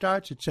study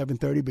starts at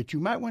 7:30, but you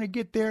might want to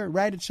get there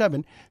right at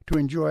 7 to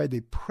enjoy the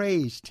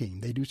praise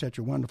team. They do such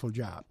a wonderful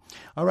job.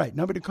 All right,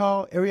 number to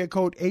call, area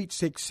code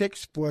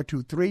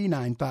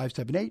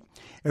 866-423-9578.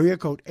 Area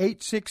code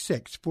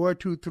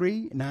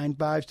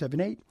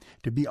 866-423-9578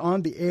 to be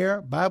on the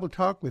air. Bible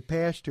Talk with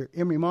Pastor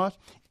Emery Moss.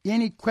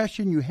 Any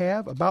question you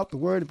have about the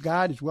Word of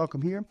God is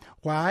welcome here.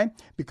 Why?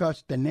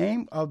 Because the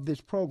name of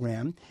this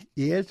program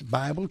is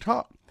Bible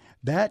Talk.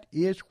 That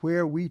is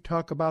where we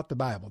talk about the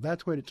Bible.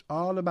 That's what it's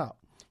all about.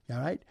 All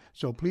right?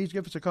 So please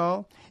give us a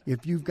call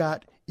if you've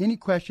got any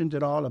questions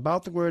at all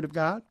about the Word of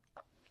God.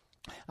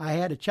 I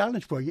had a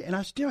challenge for you, and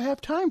I still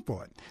have time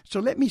for it. So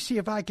let me see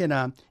if I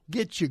can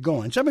get you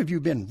going. Some of you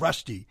have been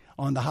rusty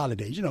on the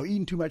holidays,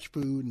 eating too much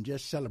food and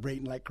just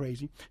celebrating like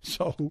crazy.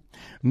 So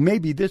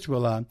maybe this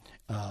will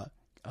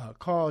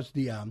cause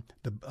the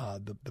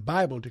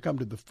Bible to come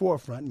to the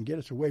forefront and get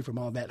us away from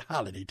all that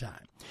holiday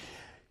time.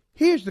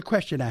 Here's the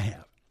question I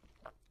have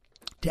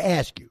to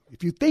ask you.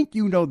 If you think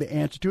you know the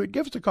answer to it,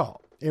 give us a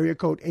call. Area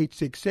code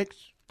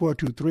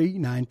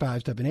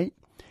 866-423-9578.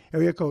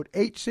 Area code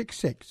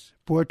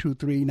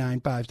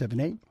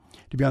 866-423-9578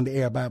 to be on the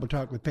air. Bible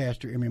Talk with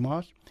Pastor Emery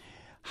Moss.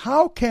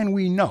 How can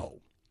we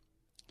know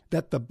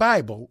that the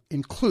Bible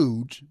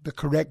includes the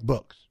correct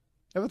books?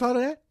 Ever thought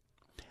of that?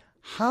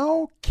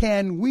 How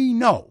can we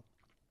know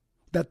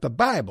that the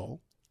Bible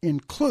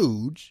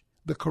includes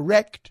the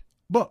correct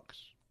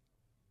books?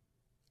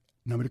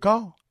 Number to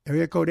call.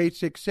 Area code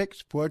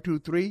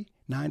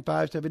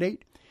 866-423-9578.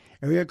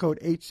 Area code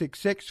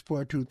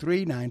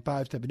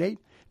 866-423-9578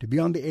 to be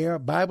on the air.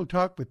 Bible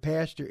Talk with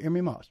Pastor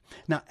Emery Moss.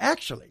 Now,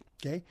 actually,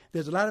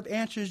 there's a lot of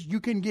answers you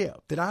can give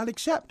that I'll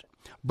accept,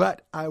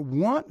 but I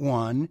want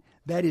one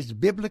that is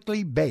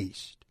biblically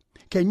based.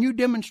 Can you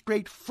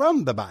demonstrate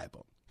from the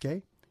Bible,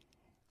 and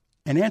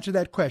answer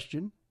that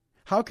question?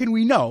 How can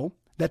we know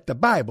that the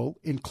Bible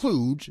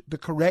includes the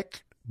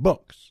correct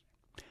books?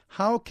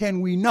 How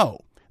can we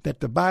know that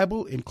the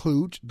Bible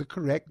includes the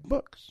correct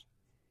books?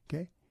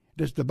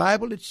 Does the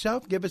Bible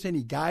itself give us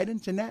any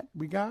guidance in that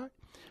regard?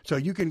 So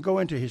you can go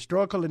into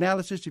historical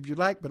analysis if you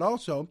like, but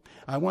also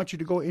I want you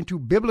to go into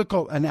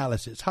biblical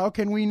analysis. How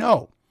can we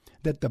know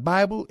that the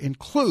Bible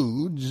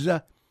includes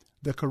the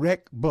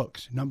correct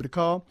books? Number to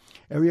call,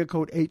 area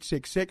code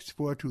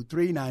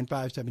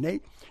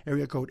 866-423-9578,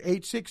 area code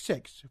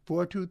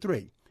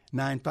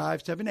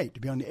 866-423-9578. To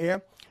be on the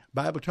air,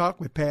 Bible Talk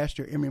with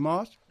Pastor Emery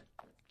Moss.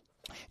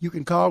 You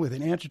can call with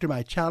an answer to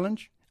my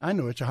challenge. I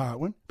know it's a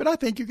hard one, but I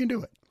think you can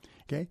do it.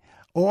 Okay?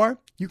 Or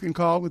you can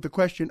call with the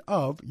question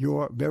of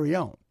your very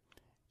own.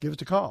 Give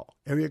us a call.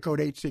 Area code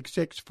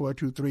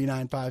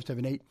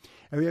 866-423-9578.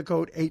 Area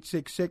code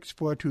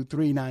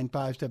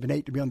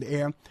 866-423-9578 to be on the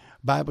air.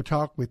 Bible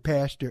Talk with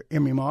Pastor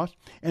Emery Moss.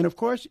 And, of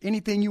course,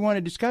 anything you want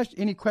to discuss,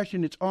 any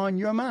question that's on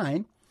your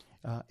mind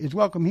is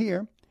welcome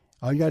here.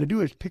 All you got to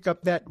do is pick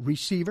up that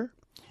receiver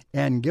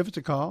and give us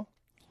a call.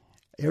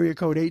 Area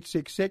code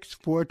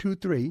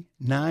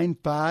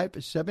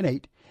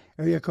 866-423-9578.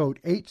 Area code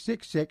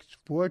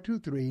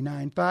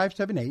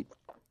 866-423-9578.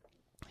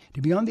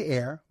 To be on the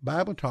air,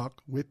 Bible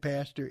Talk with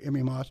Pastor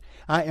Emery Moss.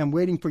 I am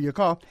waiting for your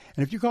call.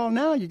 And if you call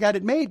now, you got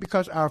it made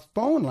because our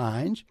phone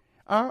lines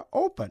are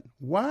open,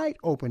 wide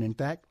open, in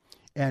fact,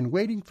 and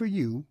waiting for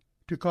you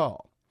to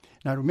call.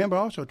 Now, remember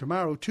also,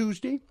 tomorrow,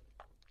 Tuesday,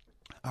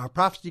 our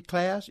prophecy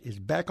class is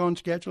back on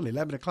schedule,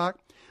 11 o'clock.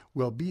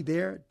 We'll be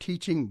there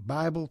teaching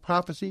Bible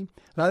prophecy.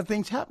 A lot of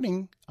things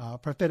happening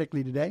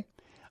prophetically today.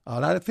 A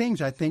lot of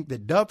things, I think,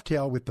 that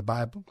dovetail with the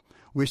Bible.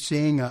 We're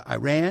seeing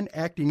Iran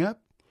acting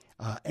up,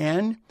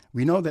 and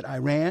we know that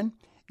Iran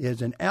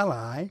is an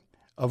ally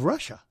of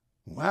Russia.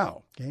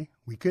 Wow, okay?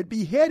 We could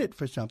be headed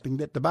for something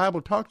that the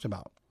Bible talks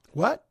about.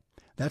 What?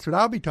 That's what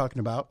I'll be talking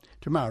about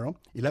tomorrow,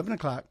 11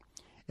 o'clock,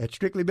 at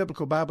Strictly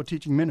Biblical Bible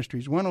Teaching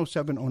Ministries,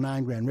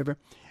 10709 Grand River,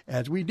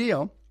 as we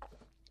deal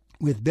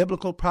with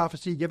biblical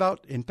prophecy, give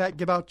out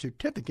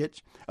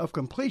certificates of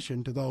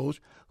completion to those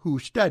who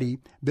study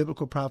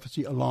biblical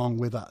prophecy along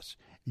with us.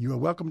 You are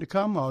welcome to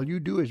come. All you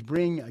do is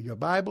bring your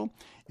Bible,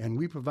 and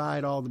we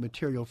provide all the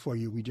material for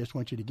you. We just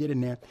want you to get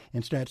in there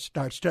and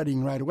start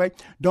studying right away.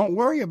 Don't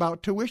worry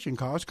about tuition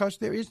costs, because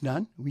there is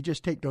none. We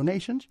just take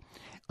donations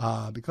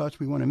because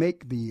we want to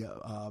make the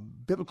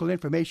biblical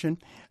information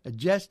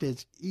just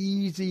as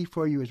easy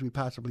for you as we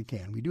possibly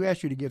can. We do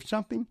ask you to give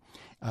something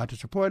to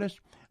support us,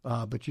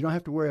 but you don't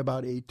have to worry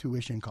about a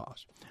tuition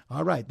cost.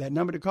 All right, that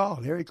number to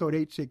call, area code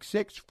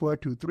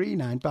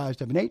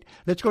 866-423-9578.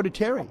 Let's go to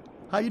Terry.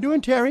 How you doing,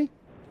 Terry?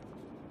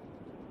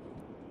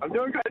 I'm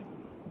doing good.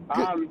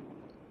 To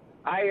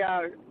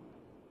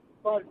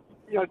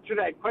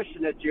that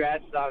question that you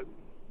asked, I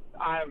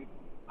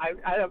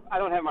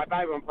don't have my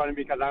Bible in front of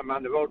me because I'm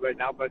on the road right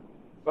now, but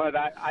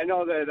I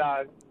know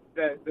that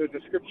there's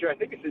a scripture, I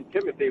think it's in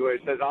Timothy, where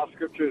it says all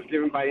scripture is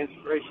given by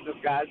inspiration of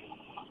God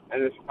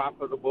and is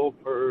profitable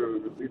for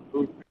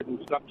reproof,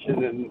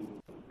 instruction in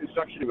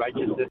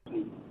righteousness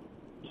and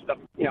stuff,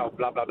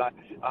 blah, blah, blah.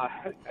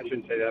 I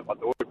shouldn't say that about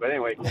the word, but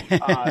anyway.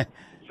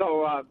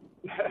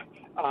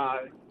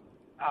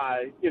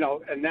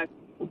 And that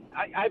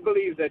I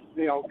believe that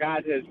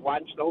God has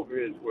watched over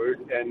His word,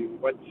 and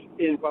what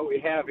we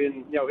have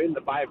in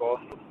the Bible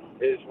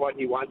is what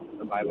He wants in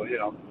the Bible.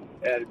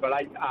 But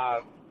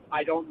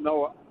I don't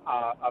know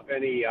of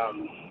any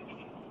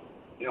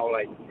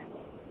like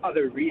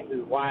other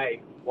reasons why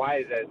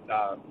that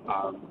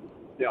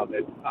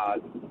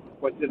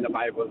what's in the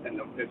Bible and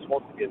it's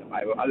supposed to be in the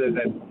Bible, other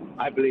than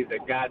I believe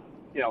that God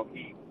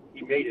He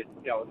made it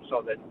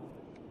so that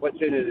what's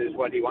in it is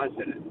what He wants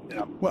in it.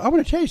 Well, I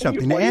want to tell you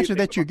something. The answer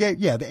that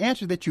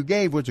you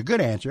gave was a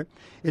good answer.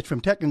 It's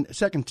from 2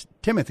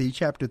 Timothy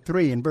chapter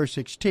 3 and verse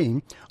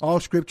 16. All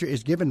Scripture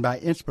is given by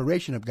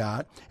inspiration of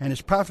God and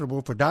is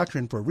profitable for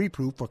doctrine, for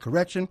reproof, for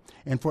correction,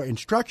 and for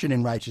instruction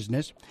in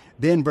righteousness.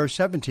 Then verse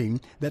 17,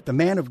 that the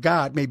man of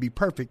God may be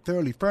perfect,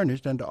 thoroughly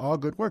furnished unto all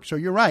good works. So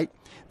you're right.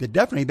 That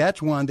definitely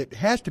that's one that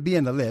has to be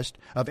in the list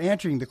of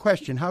answering the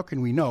question, how can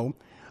we know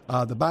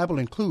the Bible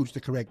includes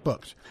the correct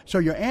books? So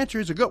your answer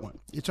is a good one.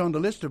 It's on the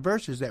list of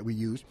verses that we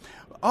use.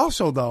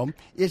 Also, though,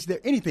 is there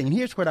anything, and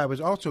here's what I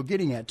was also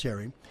getting at,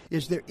 Terry,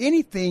 is there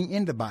anything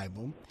in the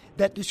Bible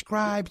that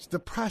describes the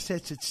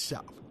process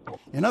itself?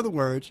 In other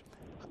words,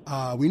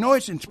 we know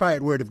it's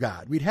inspired word of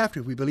God. We'd have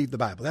to if we believe the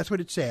Bible. That's what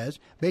it says,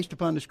 based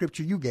upon the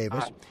scripture you gave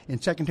us in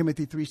 2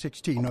 Timothy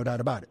 3:16, no doubt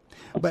about it.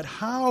 But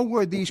how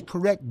were these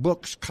correct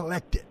books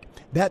collected?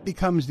 That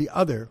becomes the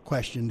other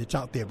question that's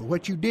out there. But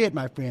what you did,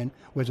 my friend,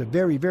 was a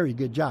very, very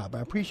good job. I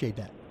appreciate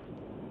that.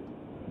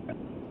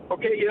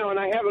 Okay, and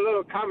I have a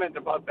little comment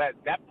about that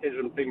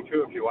baptism thing,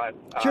 too, if you want.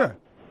 Sure.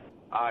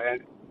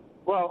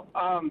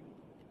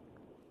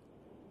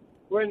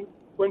 When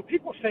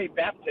people say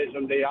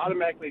baptism, they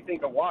automatically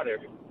think of water.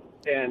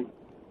 And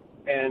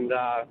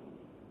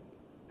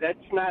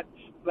that's not,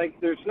 like,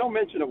 there's no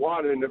mention of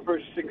water in the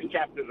first 6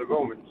 chapters of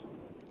Romans.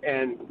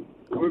 And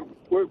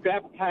we're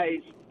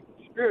baptized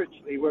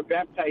spiritually. We're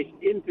baptized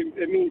into,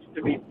 it means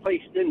to be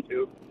placed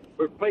into.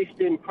 We're placed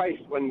in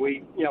Christ when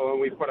we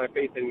put our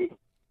faith in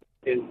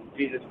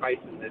Jesus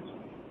Christ and His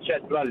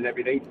shed blood and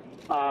everything.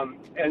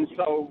 And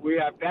so we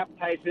are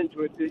baptized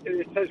into it.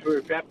 It says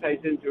we're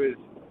baptized into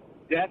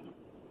death,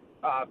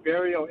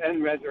 burial,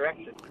 and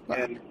resurrection.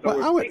 And so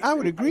well, I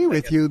would agree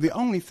with you. The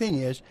only thing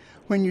is,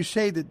 when you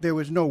say that there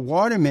was no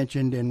water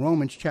mentioned in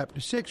Romans chapter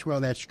 6, well,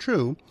 that's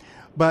true.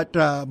 But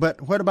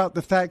what about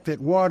the fact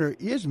that water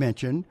is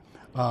mentioned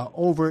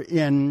over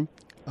in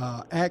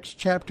Acts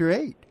chapter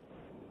 8?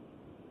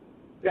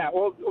 Yeah,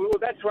 well,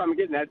 that's what I'm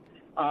getting at.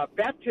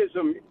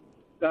 Baptism,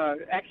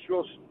 the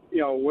actual,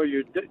 where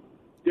you're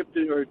dipped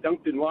in or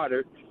dunked in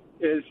water,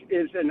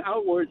 is an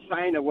outward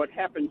sign of what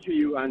happened to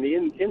you on the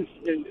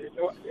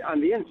on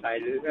the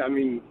inside. I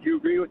mean, do you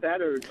agree with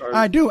that? Or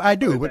I do.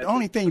 But the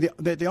only thing,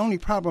 the only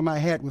problem I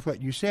had with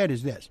what you said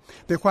is this: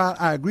 that while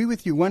I agree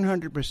with you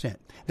 100%,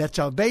 that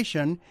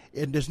salvation,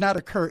 it does not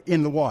occur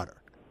in the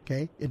water.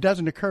 Okay, it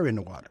doesn't occur in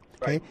the water.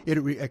 Okay, right.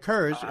 It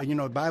occurs.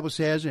 The Bible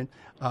says in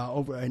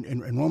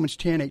Romans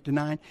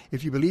 10:8-9,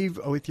 if you believe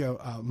with your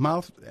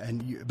mouth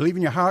and you believe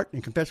in your heart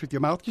and confess with your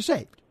mouth, you're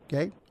saved.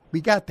 Okay. We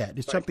got that.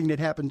 It's something that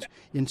happens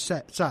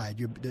inside.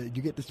 You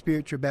get the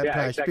Spirit, you're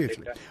baptized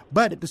spiritually. Exactly.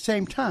 But at the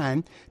same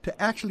time, to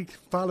actually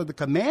follow the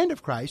command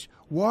of Christ,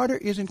 water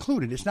is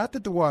included. It's not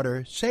that the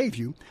water saves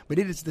you, but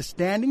it is the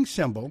standing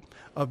symbol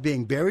of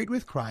being buried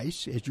with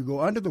Christ as you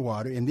go under the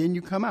water and then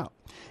you come out.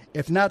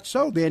 If not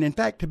so, then, in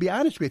fact, to be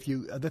honest with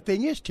you, the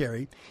thing is,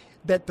 Terry,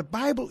 that the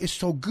Bible is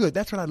so good.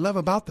 That's what I love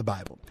about the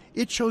Bible.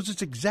 It shows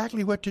us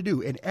exactly what to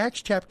do. In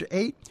Acts chapter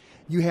 8,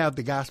 you have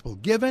the gospel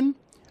given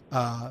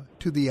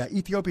to the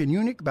Ethiopian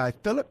eunuch by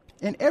Philip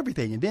and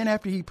everything. And then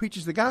after he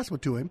preaches the gospel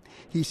to him,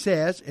 he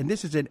says, and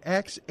this is in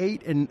Acts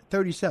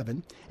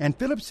 8:37, and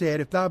Philip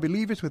said, if thou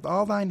believest with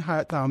all thine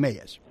heart, thou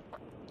mayest.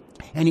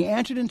 And he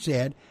answered and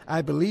said,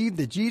 I believe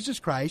that Jesus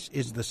Christ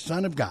is the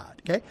Son of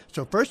God. Okay?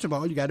 So first of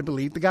all, you got to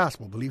believe the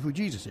gospel, believe who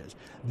Jesus is.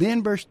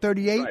 Then verse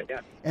 38, right,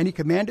 yeah. And he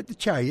commanded the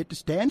chariot to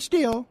stand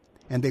still,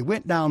 and they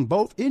went down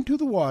both into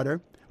the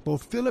water,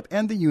 both Philip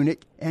and the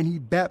eunuch, and he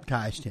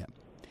baptized him.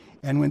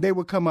 And when they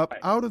were come up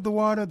out of the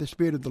water, the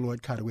Spirit of the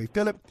Lord caught away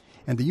Philip,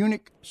 and the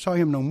eunuch saw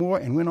him no more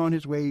and went on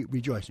his way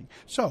rejoicing.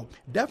 So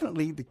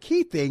definitely the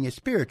key thing is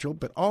spiritual,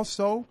 but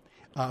also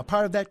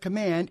part of that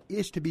command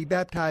is to be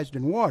baptized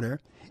in water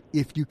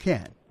if you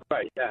can.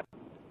 Right, yeah.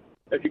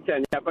 If you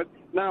can, yeah. But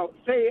now,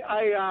 say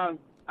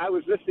I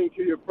was listening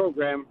to your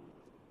program,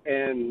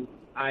 and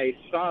I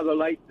saw the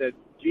light that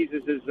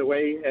Jesus is the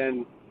way,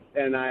 and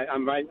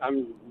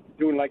I'm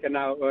doing like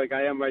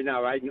I am right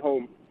now, riding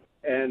home.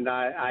 And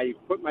I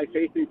put my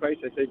faith in Christ.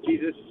 I said,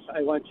 Jesus,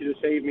 I want you to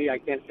save me. I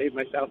can't save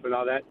myself and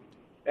all that.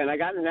 And I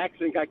got in an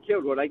accident, got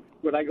killed. Would I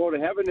go to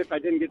heaven if I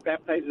didn't get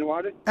baptized in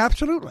water?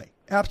 Absolutely.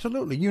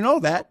 Absolutely. You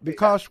know that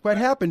because what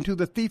happened to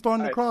the thief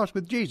on the cross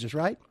with Jesus,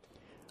 right?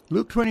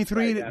 Luke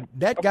 23,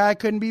 that guy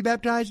couldn't be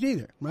baptized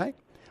either, right?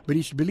 But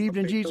he believed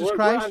in Jesus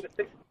Christ,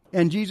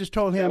 and Jesus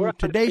told him,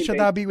 today shalt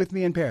thou be with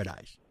me in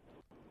paradise.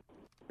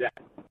 Yeah.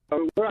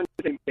 We're on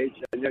the same page.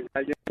 I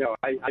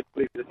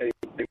believe the same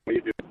thing what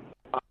you do.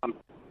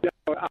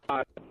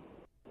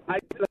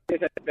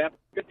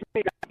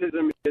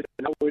 Baptism is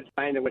an outward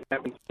sign of what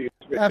happens to you.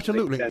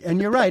 Absolutely, and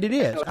you're right, it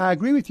is. I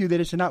agree with you that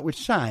it's an outward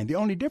sign. The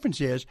only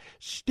difference is,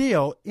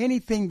 still,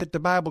 anything that the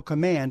Bible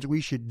commands,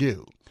 we should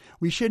do.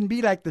 We shouldn't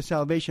be like the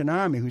Salvation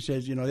Army who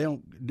says, they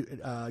don't,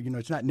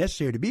 it's not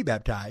necessary to be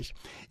baptized.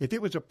 If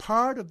it was a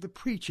part of the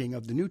preaching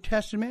of the New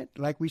Testament,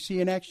 like we see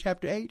in Acts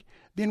chapter 8,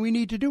 then we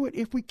need to do it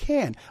if we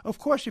can. Of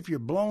course, if you're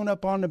blown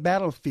up on the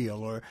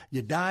battlefield or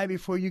you die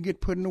before you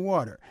get put in the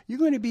water, you're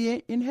going to be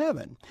in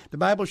heaven. The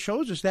Bible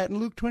shows us that in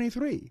Luke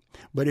 23.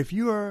 But if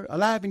you are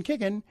alive and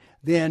kicking,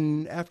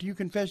 then after you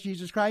confess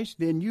Jesus Christ,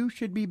 then you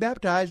should be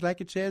baptized like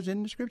it says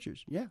in the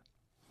Scriptures. Yeah.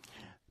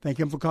 Thank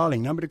him for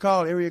calling. Number to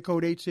call, area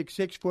code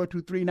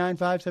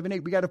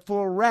 866-423-9578. We got a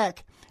full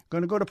rack.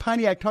 Going to go to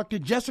Pontiac, talk to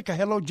Jessica.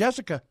 Hello,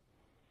 Jessica.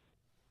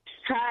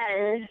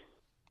 Hi.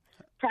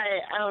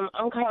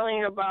 I'm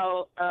calling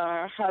about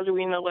how do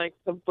we know,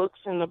 the books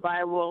in the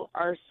Bible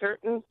are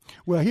certain?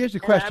 Well, here's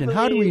the question.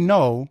 How do we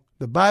know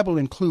the Bible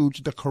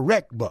includes the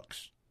correct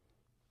books?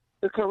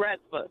 The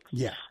correct books.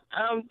 Yeah.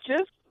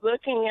 Just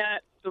looking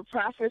at the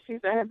prophecies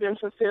that have been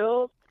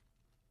fulfilled,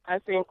 I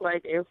think,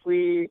 if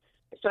we...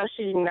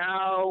 especially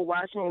now,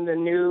 watching the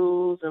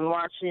news and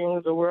watching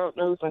the world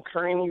news and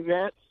current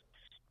events,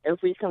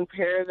 if we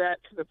compare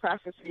that to the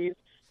prophecies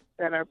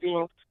that are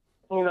being,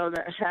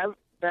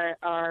 that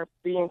are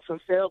being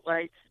fulfilled,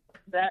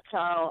 that's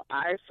how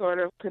I sort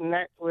of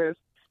connect with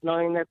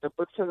knowing that the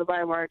books of the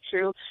Bible are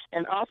true,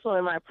 and also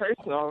in my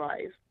personal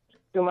life,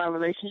 through my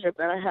relationship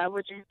that I have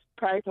with Jesus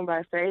Christ and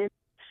by faith,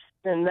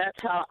 then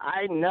that's how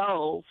I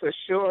know for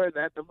sure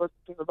that the books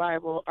of the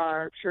Bible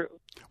are true.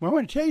 Well, I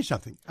want to tell you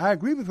something. I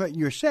agree with what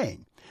you're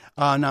saying.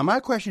 Now, my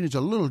question is a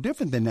little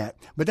different than that,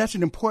 but that's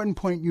an important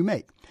point you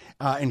make.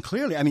 And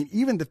clearly,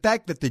 even the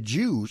fact that the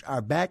Jews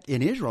are back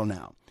in Israel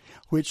now,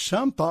 which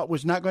some thought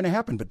was not going to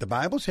happen, but the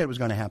Bible said it was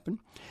going to happen,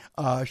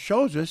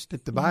 shows us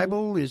that the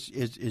Bible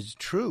is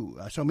true.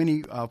 So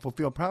many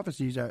fulfilled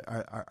prophecies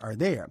are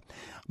there.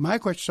 My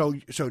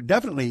question, so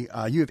definitely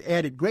you have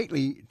added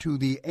greatly to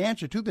the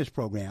answer to this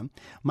program.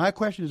 My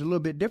question is a little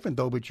bit different,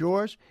 though, but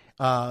yours,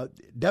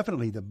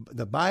 definitely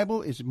the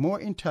Bible is more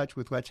in touch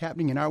with what's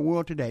happening in our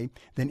world today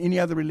than any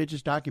other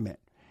religious document.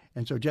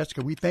 And so,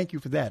 Jessica, we thank you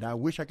for that. I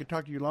wish I could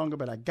talk to you longer,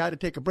 but I got to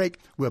take a break.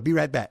 We'll be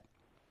right back.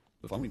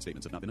 The following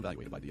statements have not been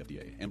evaluated by the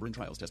FDA. Amberen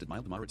trials tested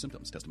mild to moderate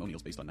symptoms.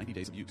 Testimonials based on 90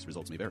 days of use.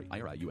 Results may vary.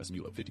 IRI US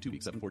MULO 52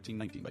 weeks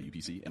 7/14/19 by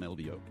UPC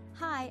MLBO.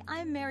 Hi,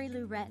 I'm Mary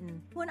Lou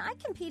Retton. When I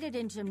competed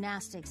in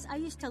gymnastics, I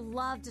used to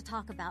love to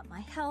talk about my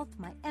health,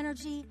 my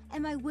energy,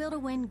 and my will to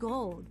win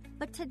gold.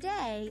 But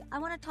today, I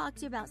want to talk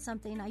to you about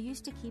something I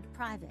used to keep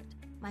private.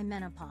 My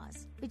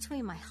menopause.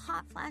 Between my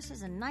hot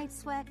flashes and night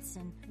sweats,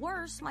 and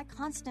worse, my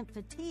constant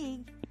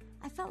fatigue,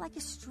 I felt like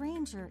a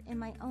stranger in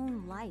my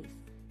own life.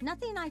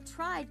 Nothing I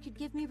tried could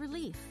give me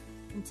relief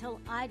until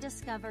I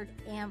discovered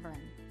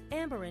Amberen.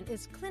 Amberen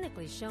is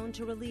clinically shown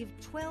to relieve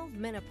 12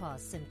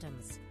 menopause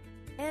symptoms.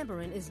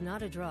 Amberen is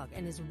not a drug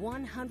and is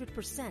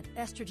 100%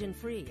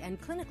 estrogen-free and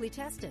clinically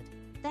tested.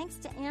 Thanks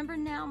to Amberen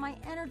now, my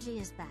energy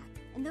is back,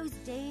 and those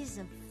days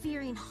of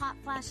fearing hot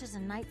flashes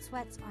and night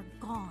sweats are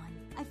gone.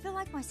 I feel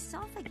like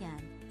myself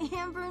again.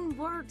 Amberen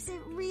works. It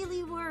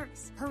really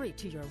works. Hurry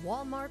to your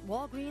Walmart,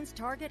 Walgreens,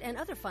 Target, and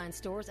other fine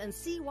stores and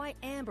see why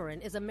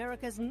Amberen is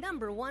America's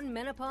 #1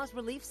 menopause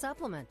relief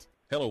supplement.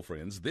 Hello,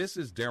 friends. This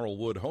is Daryl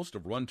Wood, host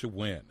of Run to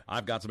Win.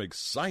 I've got some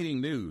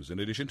exciting news. In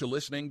addition to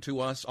listening to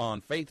us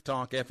on Faith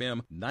Talk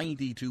FM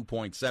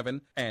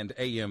 92.7 and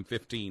AM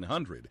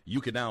 1500,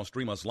 you can now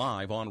stream us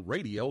live on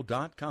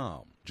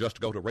radio.com. Just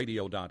go to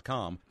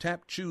radio.com,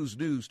 tap Choose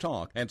News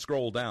Talk, and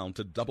scroll down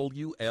to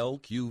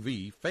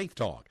WLQV Faith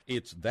Talk.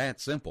 It's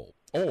that simple.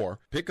 Or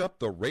pick up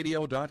the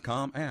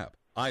radio.com app.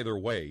 Either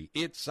way,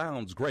 it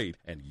sounds great,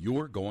 and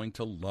you're going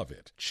to love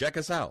it. Check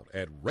us out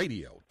at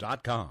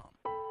radio.com.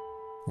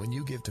 When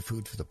you give to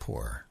Food for the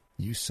Poor,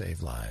 you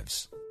save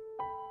lives.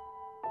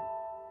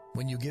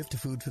 When you give to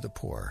Food for the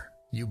Poor,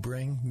 you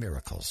bring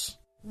miracles.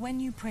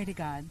 When you pray to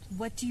God,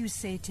 what do you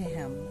say to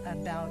Him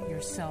about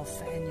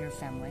yourself and your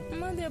family? I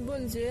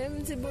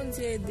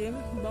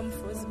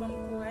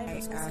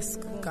ask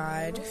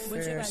God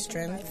for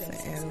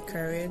strength and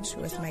courage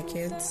with my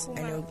kids.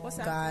 I know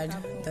God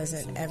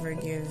doesn't ever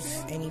give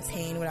any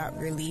pain without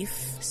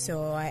relief,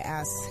 so I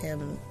ask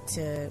Him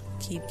to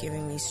keep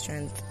giving me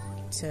strength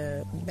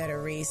to better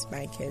raise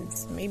my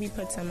kids. Maybe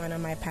put someone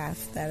on my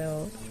path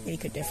that'll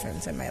make a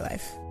difference in my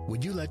life.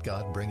 Would you let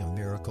God bring a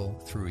miracle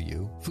through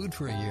you? Food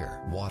for a year,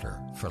 water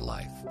for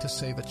life, to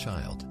save a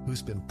child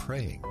who's been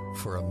praying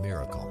for a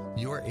miracle.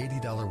 Your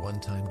 $80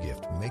 one-time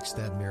gift makes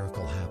that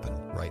miracle happen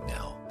right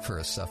now for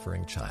a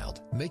suffering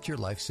child. Make your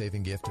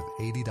life-saving gift of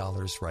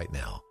 $80 right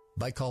now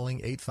by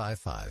calling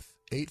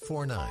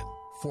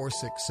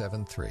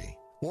 855-849-4673.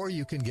 Or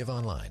you can give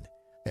online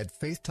at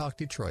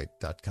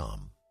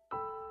faithtalkdetroit.com.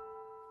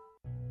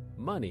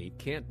 Money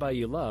can't buy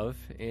you love,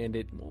 and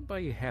it won't buy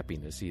you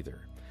happiness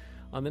either.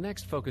 On the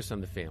next Focus on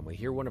the Family,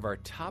 hear one of our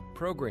top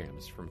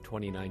programs from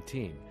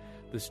 2019,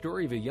 the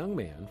story of a young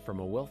man from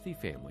a wealthy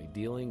family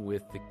dealing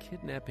with the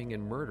kidnapping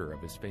and murder of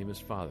his famous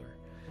father.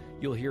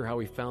 You'll hear how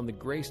he found the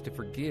grace to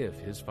forgive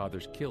his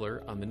father's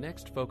killer on the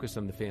next Focus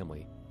on the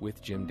Family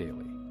with Jim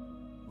Daly.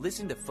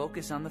 Listen to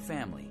Focus on the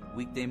Family,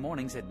 weekday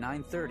mornings at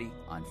 9:30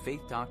 on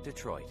Faith Talk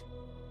Detroit.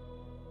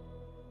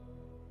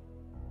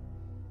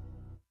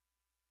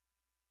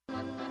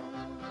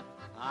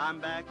 I'm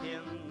back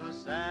in the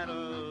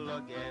saddle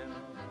again,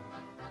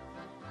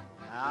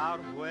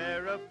 out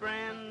where a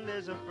friend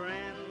is a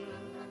friend,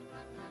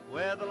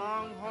 where the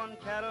longhorn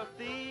cattle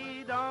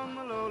feed on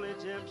the lowly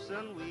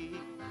Jimson weed.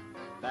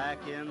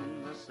 Back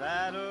in the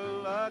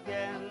saddle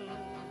again,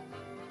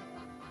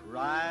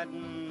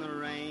 riding the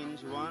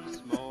range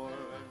once more.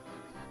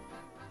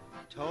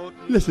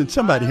 Listen,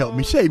 somebody help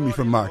me. Save me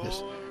from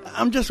Marcus.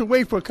 I'm just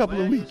away for a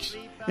couple of weeks,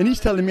 and he's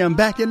telling me I'm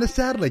back in the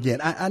saddle again.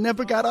 I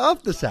never got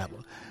off the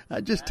saddle. I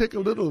just took a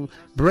little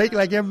break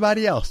like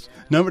everybody else.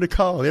 Number to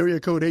call, area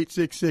code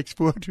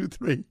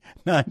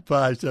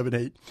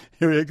 866-423-9578.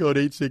 Area code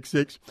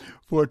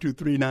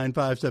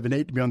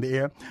 866-423-9578 to be on the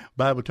air.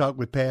 Bible Talk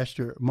with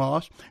Pastor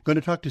Moss. Going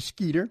to talk to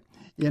Skeeter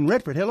in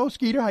Redford. Hello,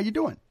 Skeeter. How you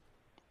doing?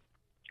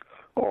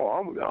 Oh,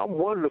 I'm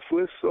wonderful.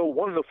 It's so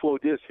wonderful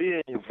just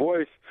hearing your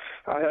voice.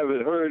 I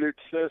haven't heard it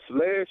since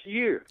last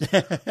year.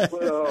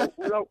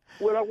 But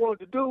what I wanted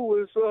to do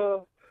was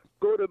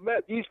go to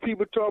these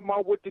people talking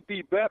about what to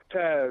be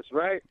baptized,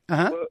 right?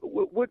 Uh-huh.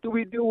 What do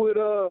we do with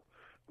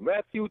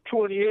Matthew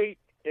 28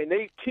 and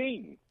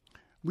 18?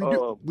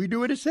 We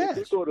do what it says.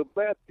 We go to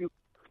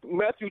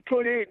Matthew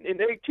 28 and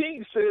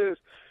 18 says,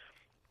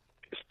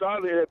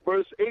 starting at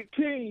verse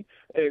 18,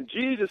 and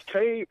Jesus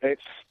came and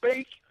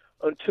spake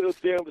unto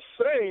them,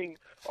 saying,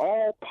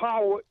 all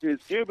power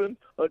is given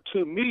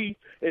unto me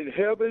in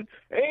heaven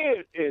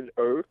and in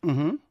earth.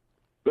 Mm-hmm.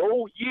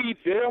 Go ye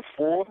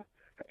therefore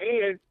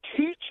and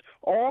teach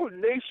all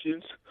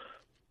nations,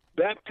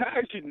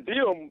 baptizing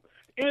them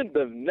in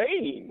the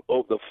name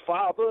of the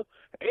Father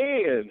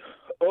and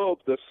of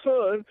the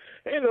Son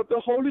and of the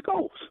Holy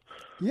Ghost.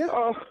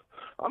 Yeah.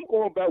 I'm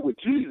going back with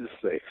Jesus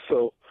say.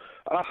 So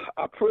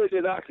I pray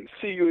that I can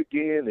see you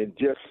again, and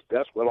just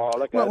that's what all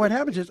I got. Well, what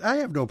happens is I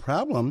have no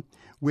problem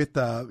with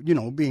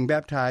being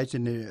baptized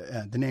in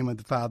the name of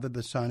the Father,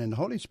 the Son, and the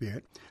Holy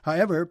Spirit.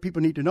 However,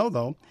 people need to know,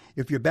 though,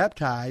 if you're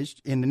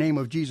baptized in the name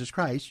of Jesus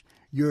Christ,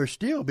 you're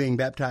still being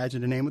baptized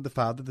in the name of the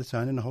Father, the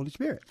Son, and the Holy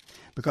Spirit.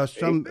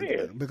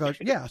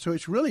 So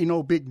it's really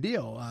no big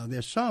deal.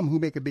 There's some who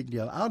make a big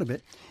deal out of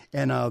it,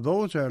 and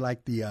those are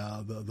like the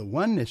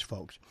oneness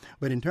folks.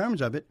 But in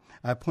terms of it,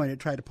 I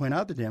try to point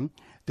out to them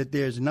that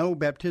there's no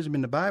baptism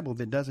in the Bible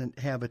that doesn't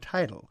have a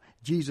title.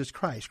 Jesus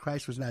Christ.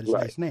 Christ was not his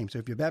last name. So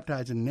if you're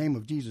baptized in the name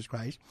of Jesus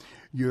Christ,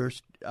 you're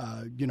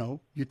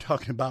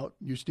talking about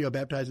you're still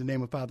baptized in the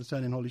name of Father,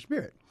 Son, and Holy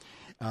Spirit.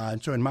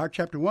 And so in Mark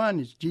chapter 1,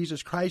 it's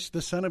Jesus Christ,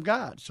 the Son of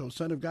God. So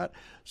Son of God.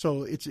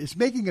 So it's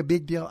making a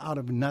big deal out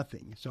of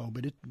nothing. So,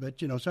 but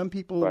some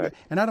people,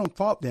 and I don't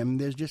fault them.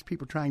 There's just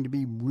people trying to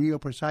be real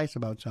precise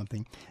about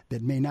something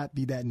that may not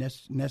be that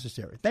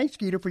necessary. Thanks,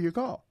 Skeeter, for your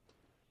call.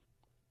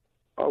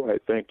 All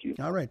right, thank you.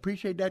 All right,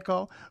 appreciate that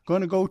call.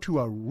 Going to go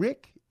to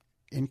Rick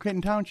in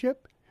Clinton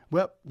Township.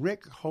 Well,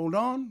 Rick, hold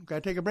on.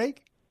 Got to take a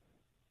break?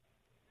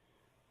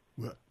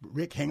 Well,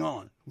 Rick, hang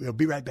on. We'll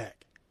be right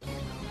back.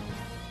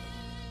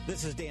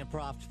 This is Dan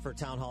Proft for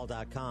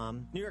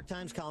townhall.com. New York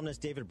Times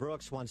columnist David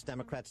Brooks wants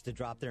Democrats to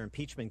drop their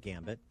impeachment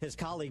gambit. His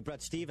colleague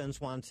Bret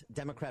Stephens wants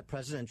Democrat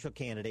presidential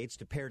candidates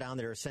to pare down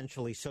their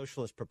essentially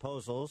socialist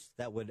proposals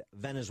that would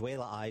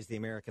Venezuelaize the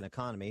American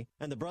economy.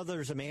 And the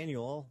brothers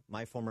Emanuel,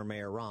 my former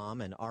mayor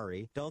Rahm and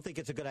Ari, don't think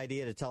it's a good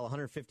idea to tell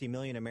 150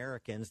 million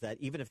Americans that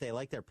even if they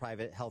like their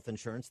private health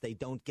insurance, they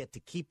don't get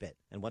to keep it.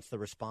 And what's the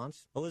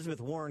response?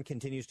 Elizabeth Warren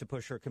continues to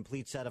push her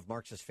complete set of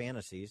Marxist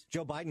fantasies.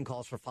 Joe Biden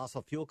calls for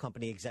fossil fuel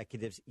company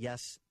executives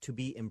to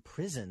be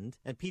imprisoned,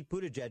 and Pete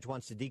Buttigieg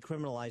wants to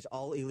decriminalize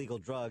all illegal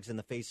drugs in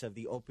the face of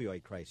the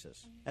opioid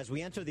crisis. As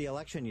we enter the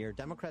election year,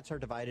 Democrats are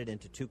divided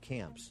into two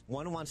camps.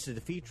 One wants to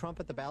defeat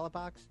Trump at the ballot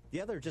box. The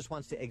other just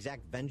wants to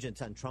exact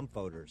vengeance on Trump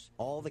voters.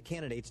 All the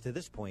candidates to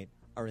this point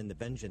are in the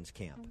vengeance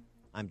camp.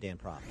 I'm Dan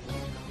Proft.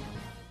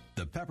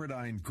 The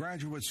Pepperdine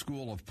Graduate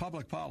School of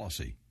Public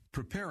Policy,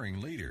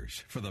 preparing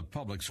leaders for the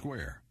public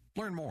square.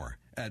 Learn more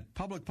at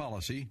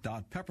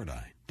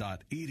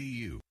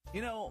publicpolicy.pepperdine.edu.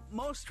 You know,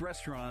 most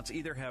restaurants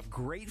either have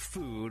great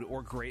food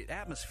or great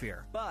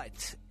atmosphere,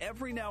 but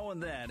every now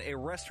and then a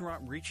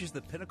restaurant reaches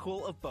the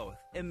pinnacle of both.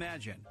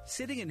 Imagine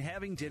sitting and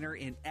having dinner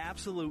in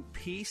absolute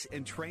peace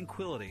and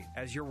tranquility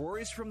as your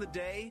worries from the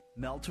day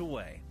melt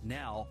away.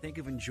 Now think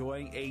of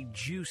enjoying a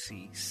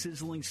juicy,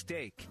 sizzling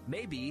steak.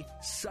 Maybe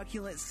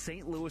succulent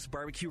St. Louis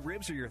barbecue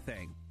ribs are your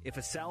thing. If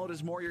a salad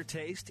is more your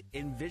taste,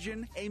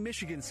 envision a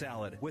Michigan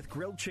salad with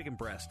grilled chicken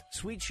breast,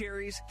 sweet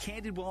cherries,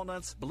 candied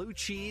walnuts, blue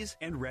cheese,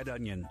 and red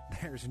onion.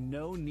 There's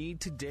no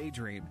need to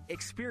daydream.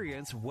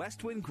 Experience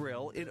West Wind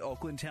Grill in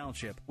Oakland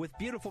Township with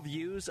beautiful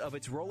views of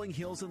its rolling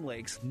hills and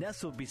lakes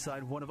nestled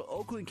beside one of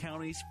Oakland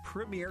County's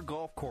premier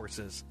golf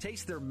courses.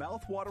 Taste their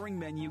mouth-watering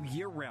menu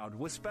year-round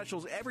with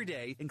specials every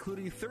day,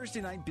 including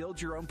Thursday night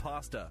build-your-own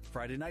pasta,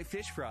 Friday night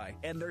fish fry,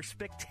 and their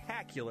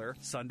spectacular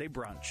Sunday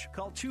brunch.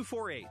 Call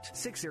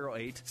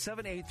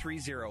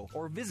 248-608-7830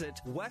 or visit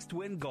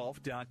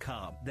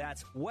westwindgolf.com.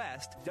 That's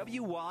West,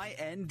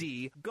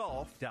 W-Y-N-D,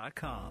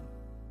 golf.com.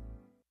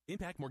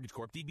 Impact Mortgage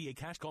Corp. DBA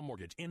Cash Call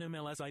Mortgage.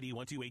 NMLS ID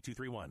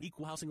 128231.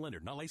 Equal housing lender.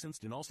 Not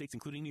licensed in all states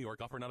including New York.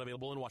 Offer not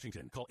available in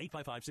Washington. Call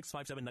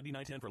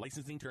 855-657-9910 for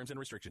licensing terms and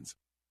restrictions.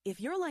 If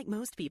you're like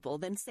most people,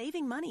 then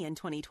saving money in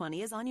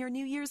 2020 is on your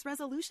New Year's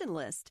resolution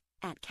list.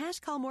 At Cash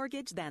Call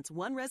Mortgage, that's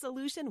one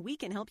resolution we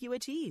can help you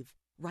achieve.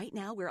 Right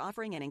now, we're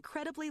offering an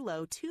incredibly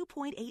low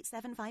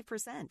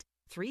 2.875%.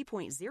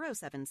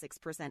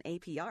 3.076%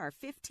 APR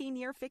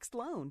 15-year fixed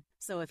loan.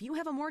 So if you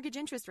have a mortgage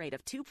interest rate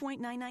of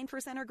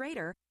 2.99% or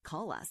greater,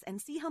 call us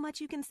and see how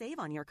much you can save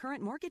on your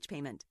current mortgage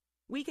payment.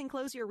 We can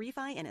close your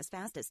refi in as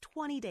fast as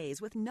 20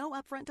 days with no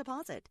upfront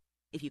deposit.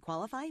 If you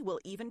qualify, we'll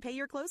even pay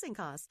your closing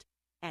cost.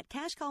 At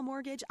Cash Call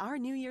Mortgage, our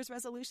New Year's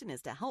resolution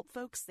is to help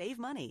folks save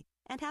money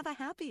and have a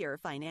happier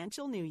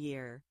financial new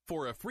year.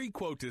 For a free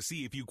quote to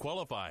see if you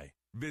qualify,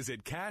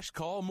 visit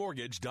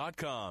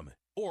cashcallmortgage.com.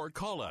 Or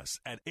call us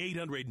at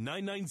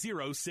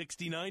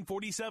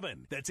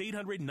 800-990-6947. That's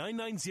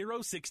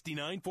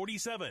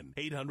 800-990-6947.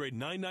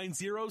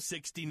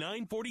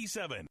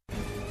 800-990-6947.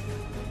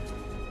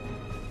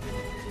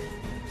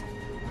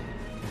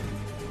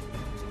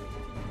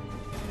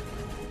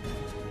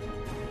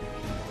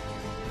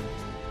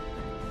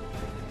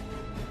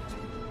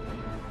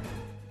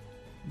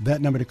 That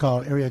number to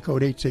call, area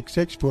code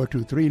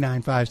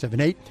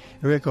 866-423-9578.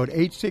 Area code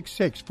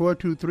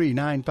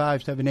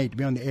 866-423-9578 to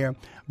be on the air.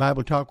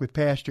 Bible Talk with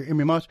Pastor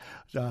Emery Moss.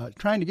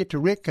 Trying to get to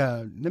Rick.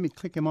 Let me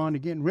click him on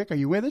again. Rick, are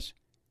you with us?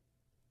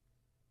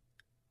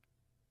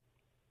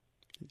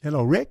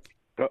 Hello, Rick?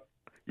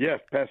 Yes,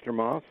 Pastor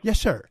Moss.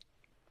 Yes, sir.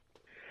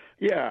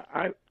 Yeah,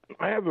 I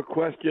have a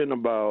question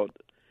about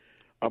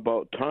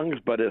tongues,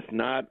 but it's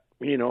not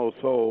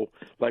So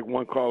like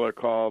one caller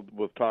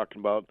was talking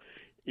about,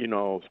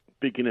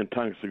 speaking in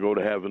tongues to go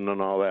to heaven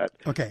and all that.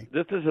 Okay.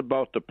 This is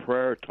about the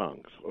prayer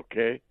tongues,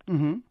 okay?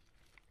 Mm-hmm.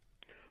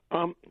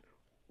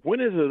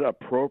 When is it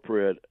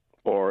appropriate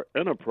or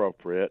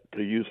inappropriate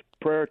to use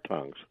prayer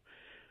tongues?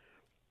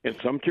 In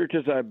some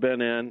churches I've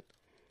been in,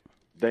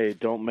 they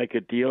don't make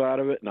a deal out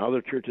of it. In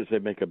other churches, they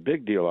make a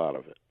big deal out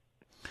of it.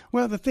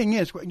 Well, the thing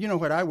is,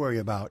 what I worry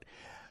about?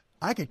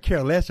 I could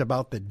care less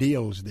about the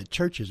deals that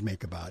churches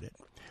make about it.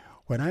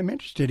 What I'm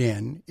interested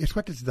in is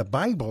what does the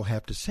Bible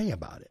have to say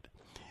about it?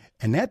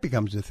 And that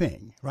becomes the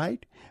thing,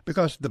 right?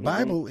 Because the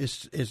Bible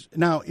is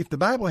now, if the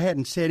Bible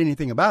hadn't said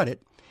anything about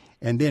it,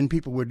 and then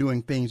people were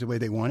doing things the way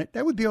they wanted,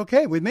 that would be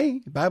okay with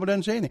me. The Bible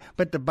doesn't say anything.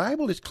 But the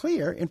Bible is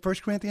clear in 1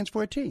 Corinthians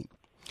 14.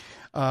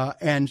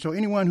 And so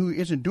anyone who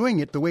isn't doing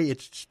it the way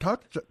it's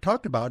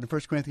talked about in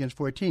 1 Corinthians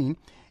 14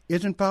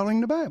 isn't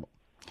following the Bible.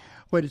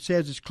 What it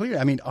says is clear.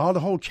 I mean,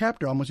 the whole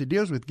chapter almost, it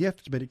deals with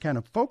gifts, but it kind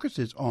of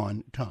focuses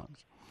on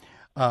tongues.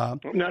 I'm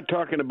not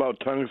talking about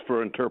tongues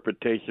for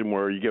interpretation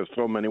where you give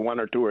so many, 1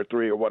 or 2 or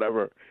 3 or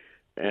whatever,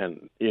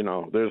 and,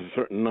 there's a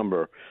certain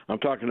number. I'm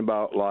talking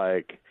about,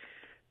 like,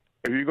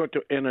 if you go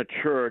in a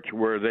church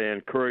where they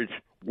encourage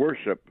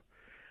worship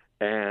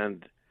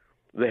and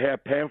they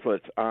have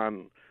pamphlets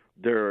on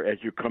there as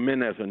you come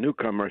in as a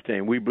newcomer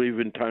saying, we believe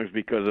in tongues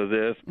because of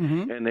this,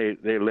 and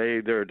they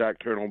lay their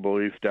doctrinal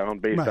beliefs down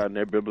based on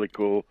their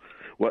biblical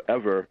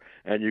whatever,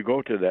 and you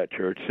go to that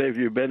church. Say if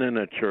you've been in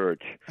a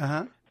church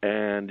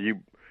and they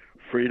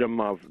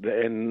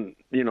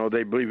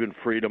believe in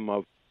freedom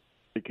of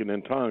speaking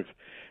in tongues,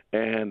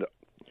 and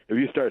if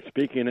you start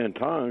speaking in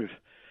tongues,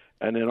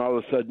 and then all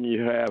of a sudden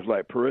you have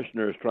like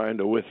parishioners trying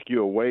to whisk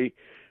you away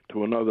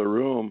to another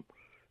room,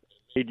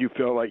 made you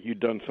feel like you'd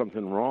done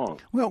something wrong.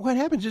 Well, what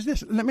happens is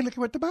this. Let me look at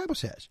what the Bible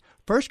says.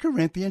 1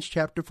 Corinthians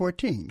chapter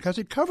 14, because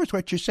it covers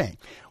what you're saying.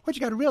 What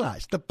you got to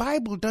realize, the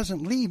Bible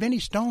doesn't leave any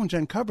stones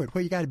uncovered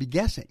where you got to be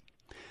guessing.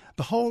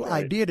 The whole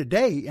idea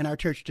today in our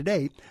church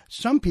today,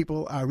 some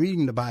people are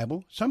reading the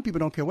Bible. Some people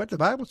don't care what the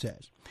Bible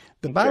says.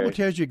 The Bible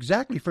tells you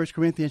exactly 1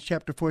 Corinthians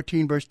chapter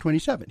 14, verse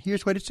 27.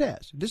 Here's what it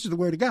says. This is the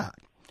word of God.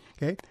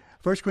 Okay,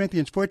 1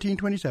 Corinthians 14,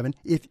 27.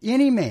 If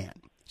any man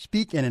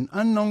speak in an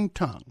unknown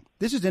tongue,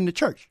 this is in the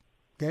church.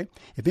 Okay,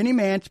 if any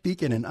man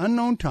speak in an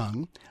unknown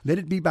tongue, let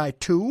it be by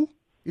 2.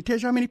 It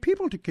tells you how many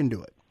people can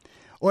do it.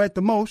 Or at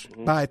the most,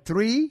 by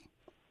 3.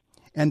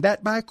 And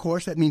that by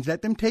course, that means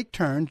let them take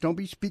turns. Don't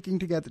be speaking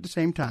together at the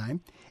same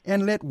time.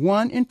 And let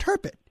one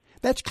interpret.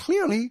 That's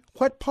clearly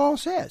what Paul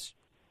says.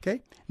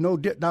 Okay, no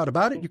doubt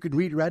about it. You can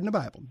read it right in the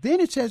Bible. Then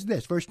it says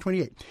this, verse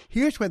 28.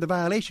 Here's where the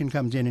violation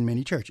comes in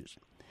many churches.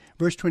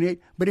 Verse 28,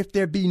 but if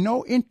there be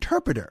no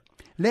interpreter,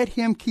 let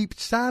him keep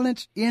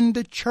silence in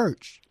the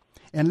church,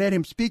 and let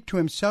him speak to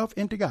himself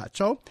and to God.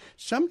 So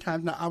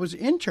sometimes, now I was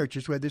in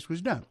churches where this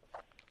was done.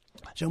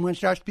 Someone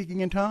starts speaking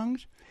in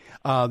tongues.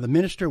 The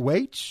minister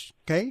waits,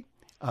 okay?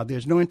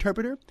 There's no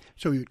interpreter.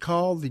 So you'd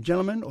call the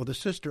gentleman or the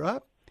sister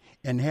up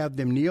and have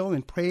them kneel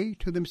and pray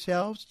to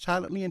themselves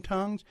silently in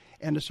tongues,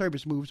 and the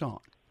service moves on.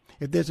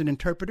 If there's an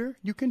interpreter,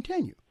 you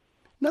continue.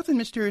 Nothing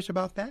mysterious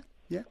about that.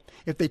 Yeah.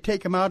 If they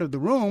take them out of the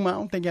room, I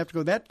don't think you have to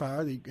go that far.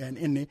 And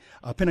in the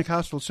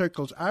Pentecostal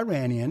circles I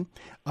ran in,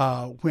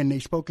 when they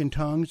spoke in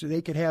tongues,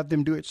 they could have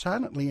them do it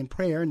silently in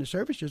prayer, and the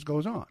service just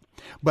goes on.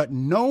 But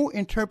no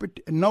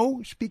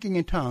speaking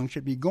in tongues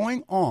should be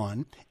going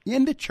on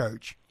in the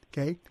church,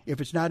 okay, if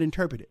it's not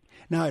interpreted.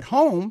 Now, at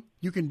home,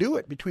 you can do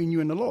it between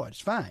you and the Lord.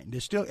 It's fine.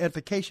 There's still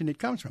edification that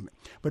comes from it.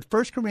 But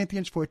 1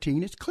 Corinthians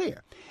 14 is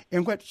clear.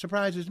 And what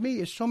surprises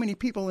me is so many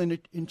people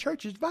in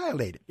churches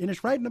violate it, and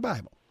it's right in the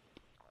Bible.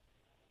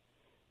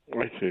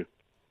 I see.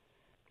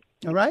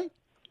 All right.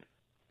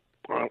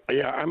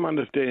 Yeah, I'm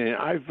understanding.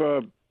 I've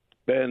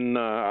been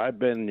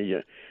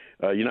the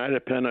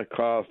United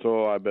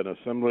Pentecostal. I've been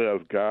Assembly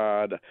of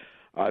God.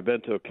 I've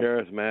been to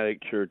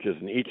charismatic churches,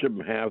 and each of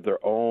them have their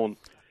own.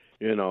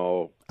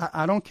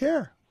 I don't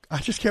care. I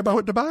just care about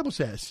what the Bible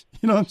says.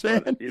 You know what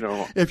I'm saying?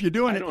 If you're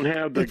doing I don't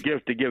have the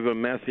gift to give a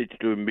message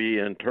to be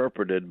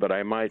interpreted, but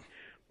I might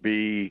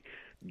be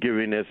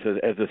giving this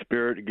as the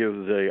Spirit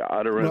gives the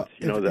utterance.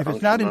 If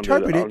it's not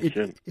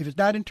interpreted, if it's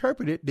not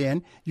interpreted,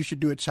 then you should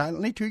do it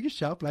silently to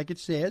yourself, like it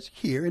says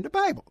here in the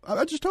Bible.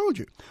 I just told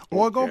you,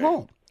 or go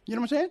home. You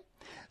know what I'm saying?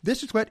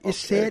 This is what is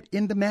said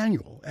in the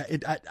manual.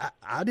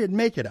 I didn't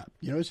make it up.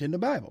 It's in the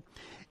Bible.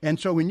 And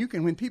so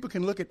when people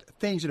can look at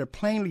things that are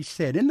plainly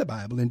said in the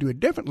Bible and do it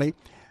differently,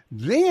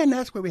 then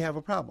that's where we have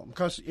a problem,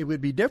 because it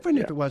would be different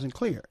if it wasn't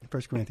clear in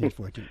 1 Corinthians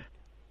 14.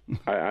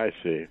 I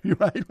see. You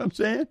right what I'm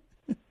saying?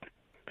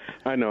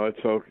 I know.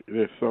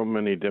 There's so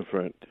many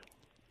different.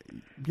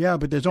 Yeah,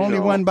 but there's only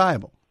one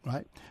Bible,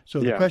 right? So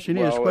the question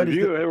is,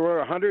 there were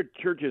 100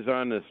 churches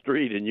on the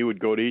street and you would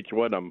go to each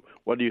one of them,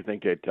 what do you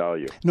think they'd tell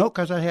you? No,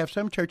 because I have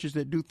some churches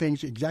that do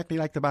things exactly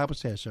like the Bible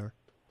says, sir.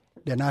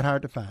 They're not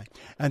hard to find.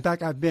 In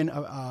fact, I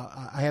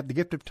have the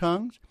gift of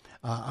tongues.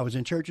 I was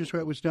in churches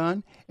where it was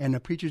done, and the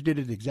preachers did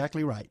it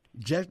exactly right,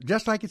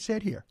 just like it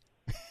said here.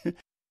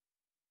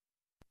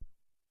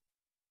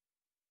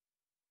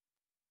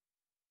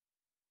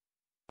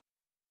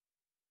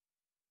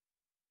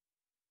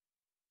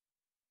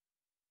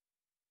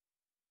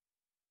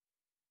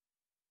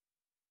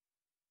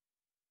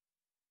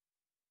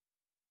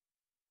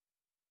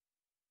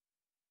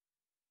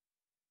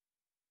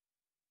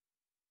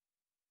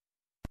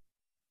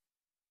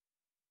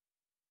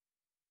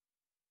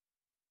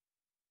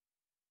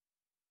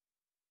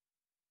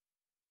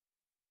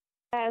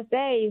 last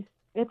days,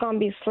 it's going to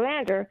be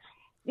slander.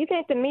 You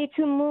think the Me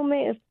Too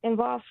movement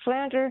involves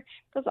slander?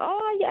 Because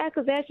all your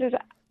accusations,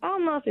 I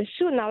don't know if it's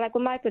true now. Like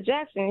with Michael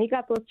Jackson, he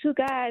got those two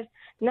guys.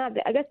 Now,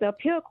 I guess the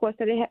appeal court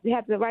said they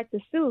have the right to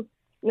sue,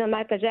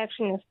 Michael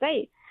Jackson and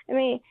state. I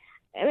mean,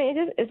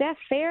 is that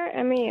fair?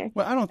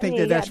 Well, I don't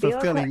think that's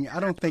fulfilling. I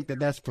don't think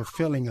that's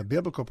fulfilling a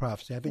biblical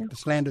prophecy. I think the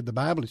slander the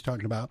Bible is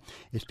talking about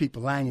is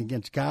people lying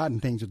against God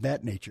and things of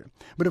that nature.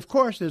 But of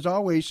course, there's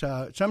always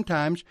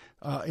sometimes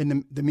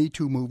in the Me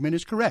Too movement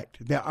is correct.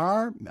 There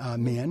are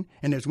men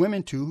and there's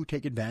women too who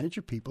take advantage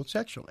of people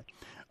sexually.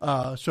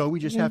 So we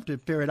just have to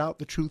ferret out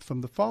the truth from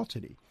the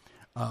falsity.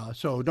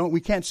 We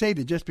can't say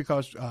that just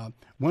because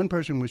one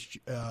person was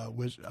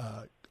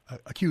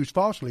accused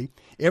falsely,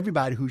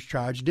 everybody who's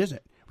charged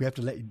isn't. We have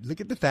to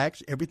look at the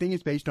facts. Everything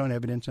is based on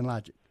evidence and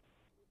logic.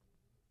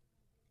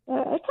 It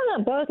kind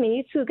of bugs me.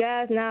 You two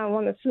guys now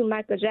want to sue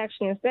Michael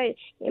Jackson and say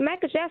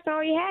Michael Jackson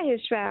already had his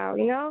trial,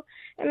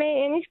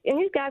 and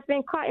these guys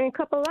been caught in a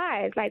couple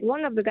lies. Like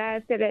one of the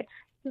guys said that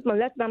he was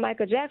molested by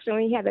Michael Jackson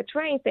when he had a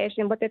train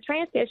station, but the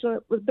train station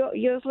was built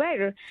years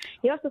later.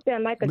 He also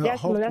said Michael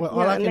Jackson molested him.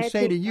 All I can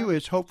say to you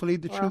is hopefully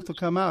the truth will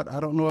come out. I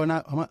don't know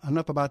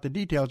enough about the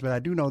details, but I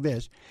do know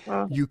this.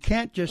 You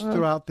can't just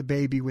throw out the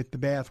baby with the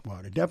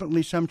bathwater.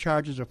 Definitely some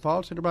charges are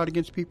false that are brought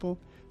against people.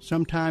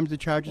 Sometimes the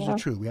charges are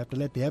true. We have to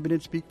let the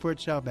evidence speak for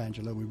itself,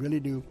 Angela. We really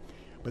do.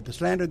 But the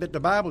slander that the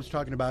Bible is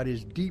talking about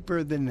is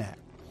deeper than that.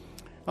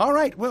 All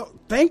right. Well,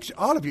 thanks,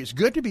 all of you. It's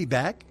good to be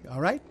back.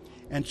 All right.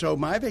 And so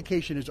my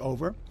vacation is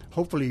over.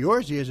 Hopefully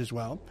yours is as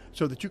well,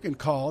 so that you can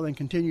call and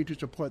continue to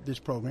support this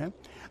program.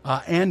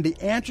 And the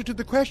answer to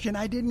the question,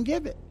 I didn't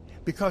give it,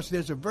 because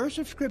there's a verse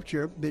of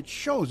Scripture that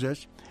shows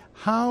us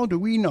how do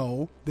we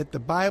know that the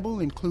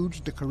Bible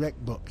includes the correct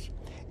books.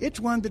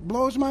 It's one that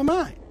blows my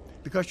mind,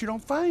 because you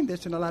don't find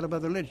this in a lot of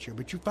other literature,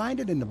 but you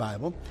find it in the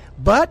Bible.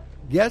 But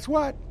guess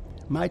what?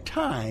 My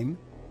time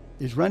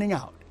is running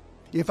out.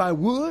 If I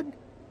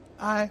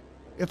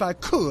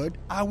could,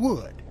 I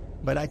would,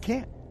 but I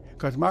can't.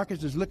 Because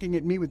Marcus is looking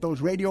at me with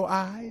those radio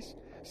eyes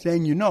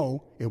saying,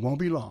 it won't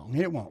be long.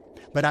 And it won't.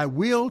 But I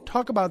will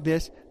talk about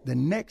this the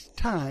next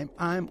time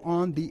I'm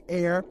on the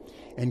air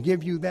and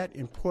give you that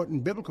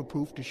important biblical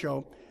proof to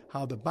show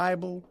how the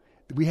Bible,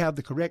 we have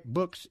the correct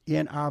books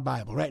in our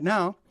Bible. Right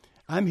now,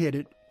 I'm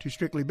headed to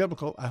Strictly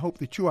Biblical. I hope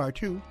that you are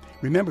too.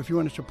 Remember, if you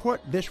want to support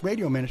this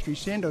radio ministry,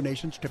 send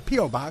donations to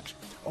P.O. Box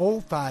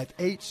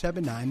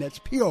 05879. That's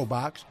P.O.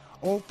 Box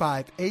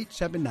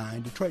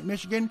 05879, Detroit,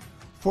 Michigan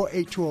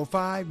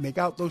 48205. Make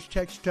out those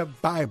checks to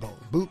Bible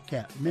Boot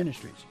Camp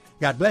Ministries.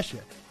 God bless you.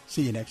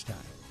 See you next time.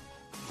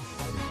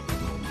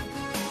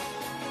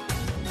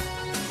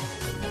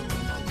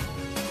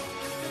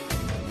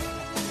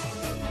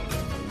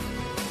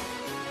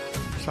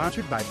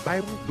 Sponsored by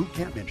Bible Boot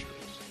Camp Ministries.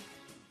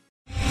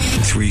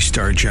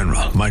 3-star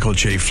General Michael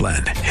J.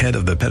 Flynn, head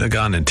of the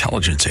Pentagon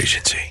Intelligence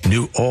Agency,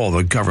 knew all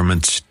the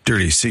government's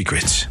dirty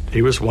secrets.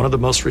 He was one of the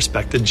most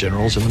respected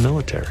generals in the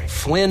military.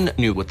 Flynn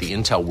knew what the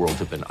intel world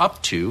had been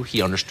up to.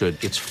 He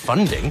understood its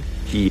funding.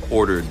 He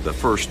ordered the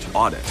first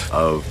audit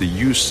of the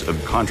use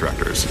of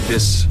contractors.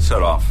 This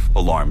set off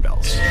alarm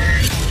bells.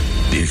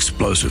 The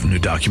explosive new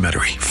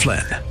documentary,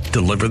 Flynn,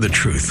 Deliver the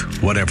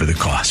Truth, Whatever the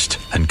Cost,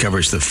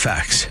 uncovers the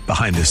facts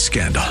behind this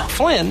scandal.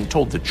 Flynn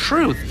told the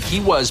truth.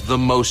 He was the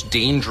most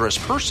dangerous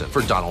person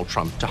for Donald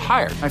Trump to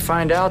hire. I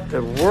find out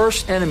the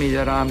worst enemy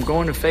that I'm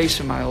going to face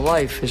in my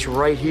life is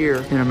right here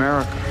in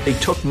America. They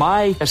took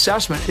my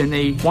assessment and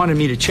they wanted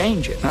me to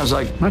change it. And I was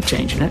like, I'm not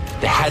changing it.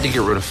 They had to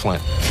get rid of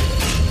Flynn.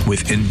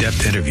 With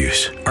in-depth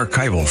interviews,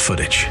 archival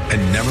footage,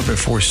 and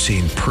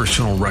never-before-seen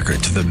personal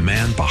records of the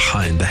man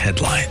behind the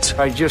headlines.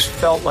 I just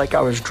felt like I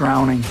was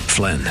drowning.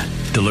 Flynn,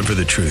 Deliver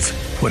the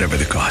Truth, Whatever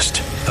the Cost.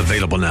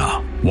 Available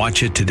now.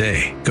 Watch it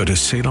today. Go to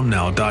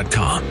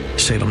salemnow.com.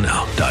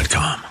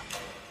 salemnow.com.